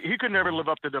 he could never live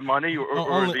up to the money or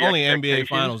only NBA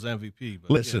Finals MVP.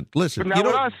 But listen. But not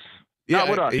with us. Not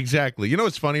with us. Exactly. You know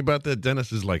what's funny about that,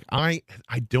 Dennis, is like I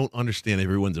don't understand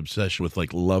everyone's obsession with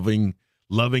like loving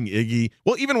Iggy.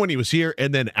 Well, even when he was here,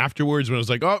 and then afterwards when I was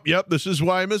like, oh, yep, this is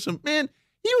why I miss him. Man,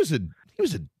 he was a.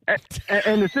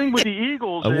 And the thing with the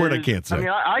Eagles, a word I can't say. I mean,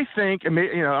 I think,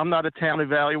 I'm not a talent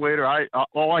evaluator.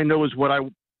 All I know is what I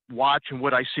watch and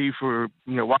what I see for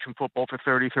watching football for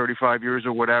 30, 35 years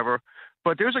or whatever.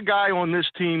 But there's a guy on this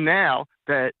team now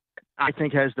that I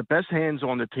think has the best hands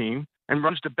on the team and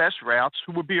runs the best routes,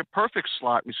 who would be a perfect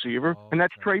slot receiver, and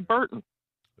that's Trey Burton.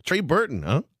 Trey Burton,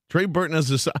 huh? Trey Burton has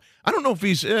this. I don't know if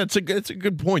he's. It's a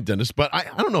good point, Dennis. But I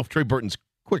don't know if Trey Burton's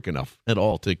quick enough at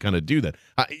all to kind of do that.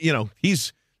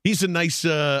 He's a nice.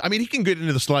 He can get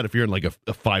into the slot if you're in like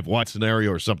a 5 watt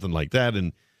scenario or something like that,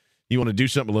 and you want to do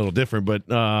something a little different. But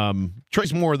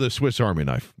Trey's more of the Swiss Army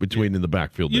knife between in the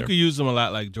backfield. You could use him a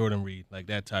lot like Jordan Reed, like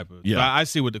that type of. Yeah, I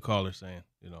see what the caller's saying.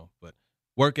 But.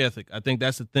 Work ethic. I think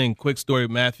that's the thing. Quick story,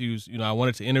 Matthews. I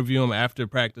wanted to interview him after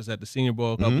practice at the Senior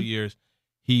Bowl a couple years.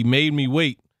 He made me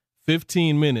wait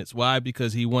 15 minutes. Why?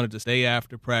 Because he wanted to stay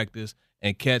after practice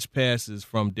and catch passes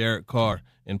from Derek Carr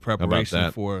in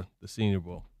preparation for the Senior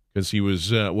Bowl. Because he was,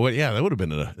 that would have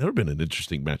been an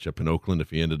interesting matchup in Oakland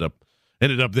if he ended up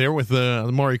there with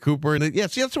Amari Cooper. And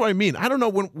see, that's what I mean. I don't know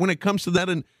when it comes to that,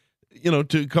 and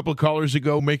to a couple of callers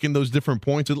ago making those different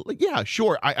points. Yeah,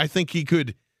 sure. I think he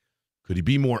could. Could he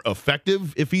be more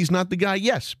effective if he's not the guy?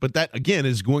 Yes, but that, again,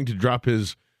 is going to drop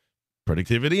his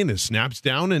productivity and his snaps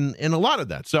down and a lot of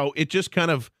that. So it just kind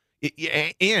of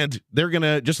 – and they're going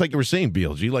to – just like you were saying,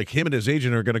 BLG, like him and his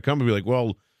agent are going to come and be like,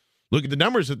 well, look at the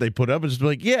numbers that they put up. And it's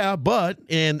like, yeah, but –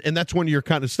 and that's when you're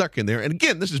kind of stuck in there. And,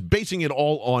 again, this is basing it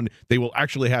all on they will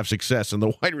actually have success in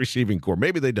the wide receiving core.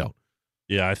 Maybe they don't.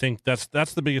 Yeah, I think that's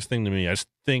the biggest thing to me. I just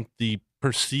think the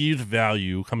perceived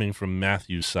value coming from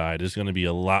Matthews' side is going to be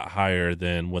a lot higher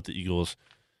than what the Eagles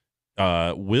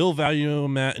will value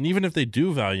him at. And even if they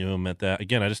do value him at that,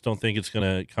 again, I just don't think it's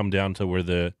going to come down to where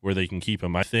they can keep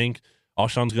him. I think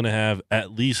Alshon's going to have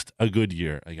at least a good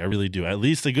year. Like, I really do. At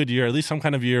least a good year, at least some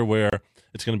kind of year where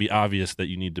it's going to be obvious that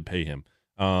you need to pay him.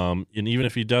 And even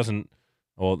if he doesn't,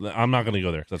 well, I'm not going to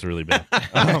go there because that's really bad.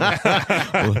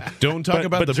 Don't talk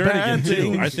about the bad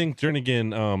things. I think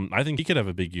Jernigan, I think he could have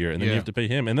a big year, and then you have to pay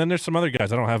him. And then there's some other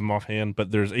guys. I don't have them offhand,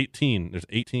 but there's 18. There's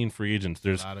 18 free agents.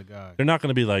 There's a lot of guys. They're not going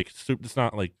to be like, it's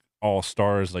not like all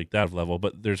stars like that level,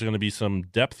 but there's going to be some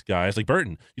depth guys like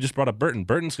Burton. You just brought up Burton.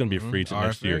 Burton's going to be a free agent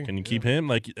next year. Can you keep him?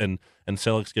 And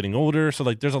Selleck's getting older. So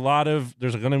there's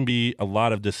going to be a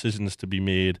lot of decisions to be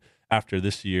made after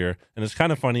this year. And it's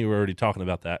kind of funny we're already talking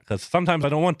about that because sometimes I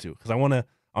don't want to because I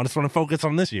just want to focus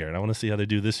on this year and I want to see how they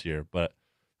do this year. But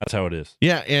that's how it is.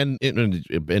 Yeah, and I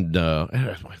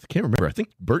can't remember. I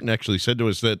think Burton actually said to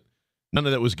us that none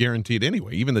of that was guaranteed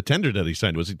anyway. Even the tender that he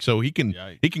signed was so he can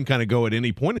kind of go at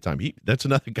any point in time. That's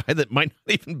another guy that might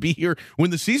not even be here when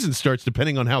the season starts,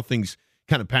 depending on how things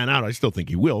kind of pan out. I still think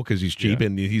he will because he's cheap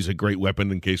and he's a great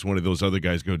weapon in case one of those other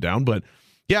guys go down. But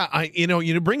yeah,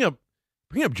 you bring up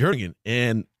Jernigan,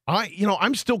 and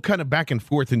I'm still kind of back and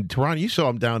forth in Toronto. You saw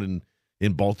him down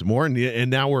in Baltimore, and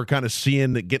now we're kind of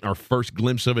getting our first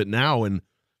glimpse of it now, and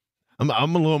I'm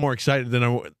a little more excited than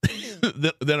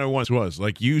I once was.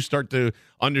 Like, you start to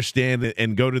understand it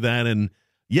and go to that, and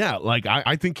yeah, like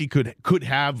I think he could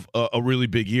have a really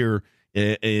big year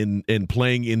in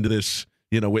playing into this,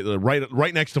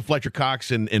 right next to Fletcher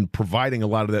Cox and providing a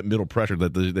lot of that middle pressure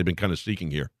that they've been kind of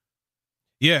seeking here.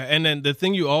 Yeah, and then the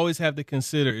thing you always have to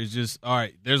consider is just, all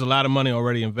right, there's a lot of money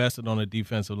already invested on the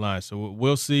defensive line. So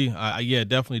we'll see.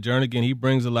 Definitely Jernigan, he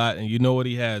brings a lot, and you know what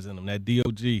he has in him, that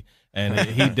DOG. And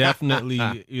he definitely,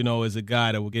 is a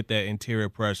guy that will get that interior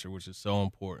pressure, which is so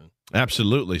important.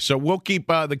 Absolutely. So we'll keep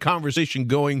the conversation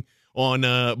going on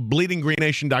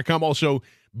bleedinggreennation.com, also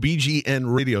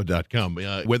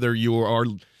bgnradio.com. Whether you are,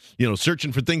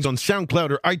 searching for things on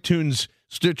SoundCloud or iTunes,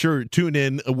 Stitcher,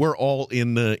 TuneIn. We're all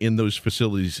in those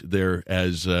facilities there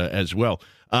as well.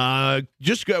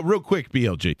 Just real quick,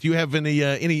 BLJ, do you have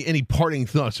any parting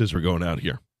thoughts as we're going out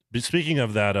here? Speaking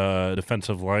of that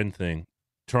defensive line thing,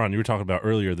 Teron, you were talking about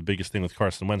earlier the biggest thing with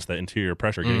Carson Wentz, that interior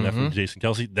pressure, getting that from Jason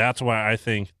Kelce. That's why I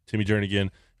think Timmy Jernigan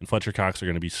and Fletcher Cox are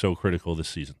going to be so critical this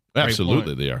season.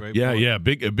 Absolutely, they are. Great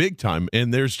point. Big time.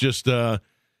 And there's just, I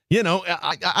don't know,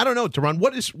 Teron,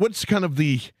 what's kind of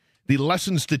the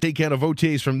lessons to take out of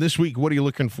OTAs from this week? What are you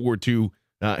looking forward to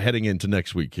heading into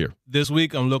next week here? This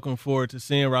week, I'm looking forward to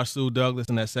seeing Rasul Douglas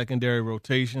in that secondary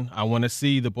rotation. I want to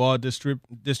see the ball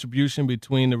distribution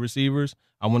between the receivers.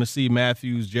 I want to see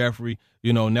Matthews, Jeffrey,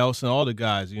 Nelson, all the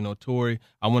guys, Torrey.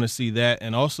 I want to see that.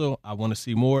 And also, I want to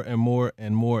see more and more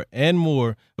and more and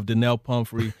more of Donnell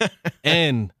Pumphrey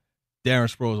and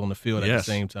Darren Sproles on the field at the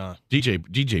same time.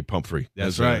 DJ Pumphrey.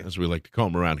 That's right. As we like to call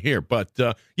him around here. But,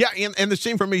 and the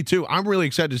same for me, too. I'm really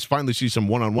excited to finally see some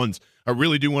one-on-ones. I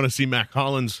really do want to see Mac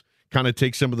Hollins kind of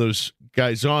take some of those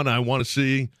guys on. I want to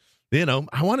see,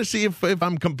 if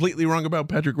I'm completely wrong about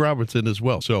Patrick Robertson as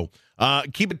well. So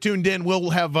keep it tuned in. We'll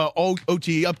have all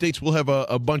OTE updates. We'll have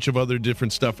a bunch of other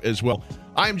different stuff as well.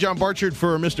 I'm John Barchard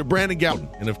for Mr. Brandon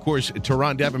Gowton. And, of course,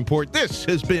 Teron Davenport. This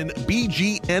has been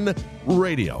BGN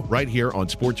Radio right here on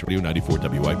Sports Radio 94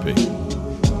 WIP.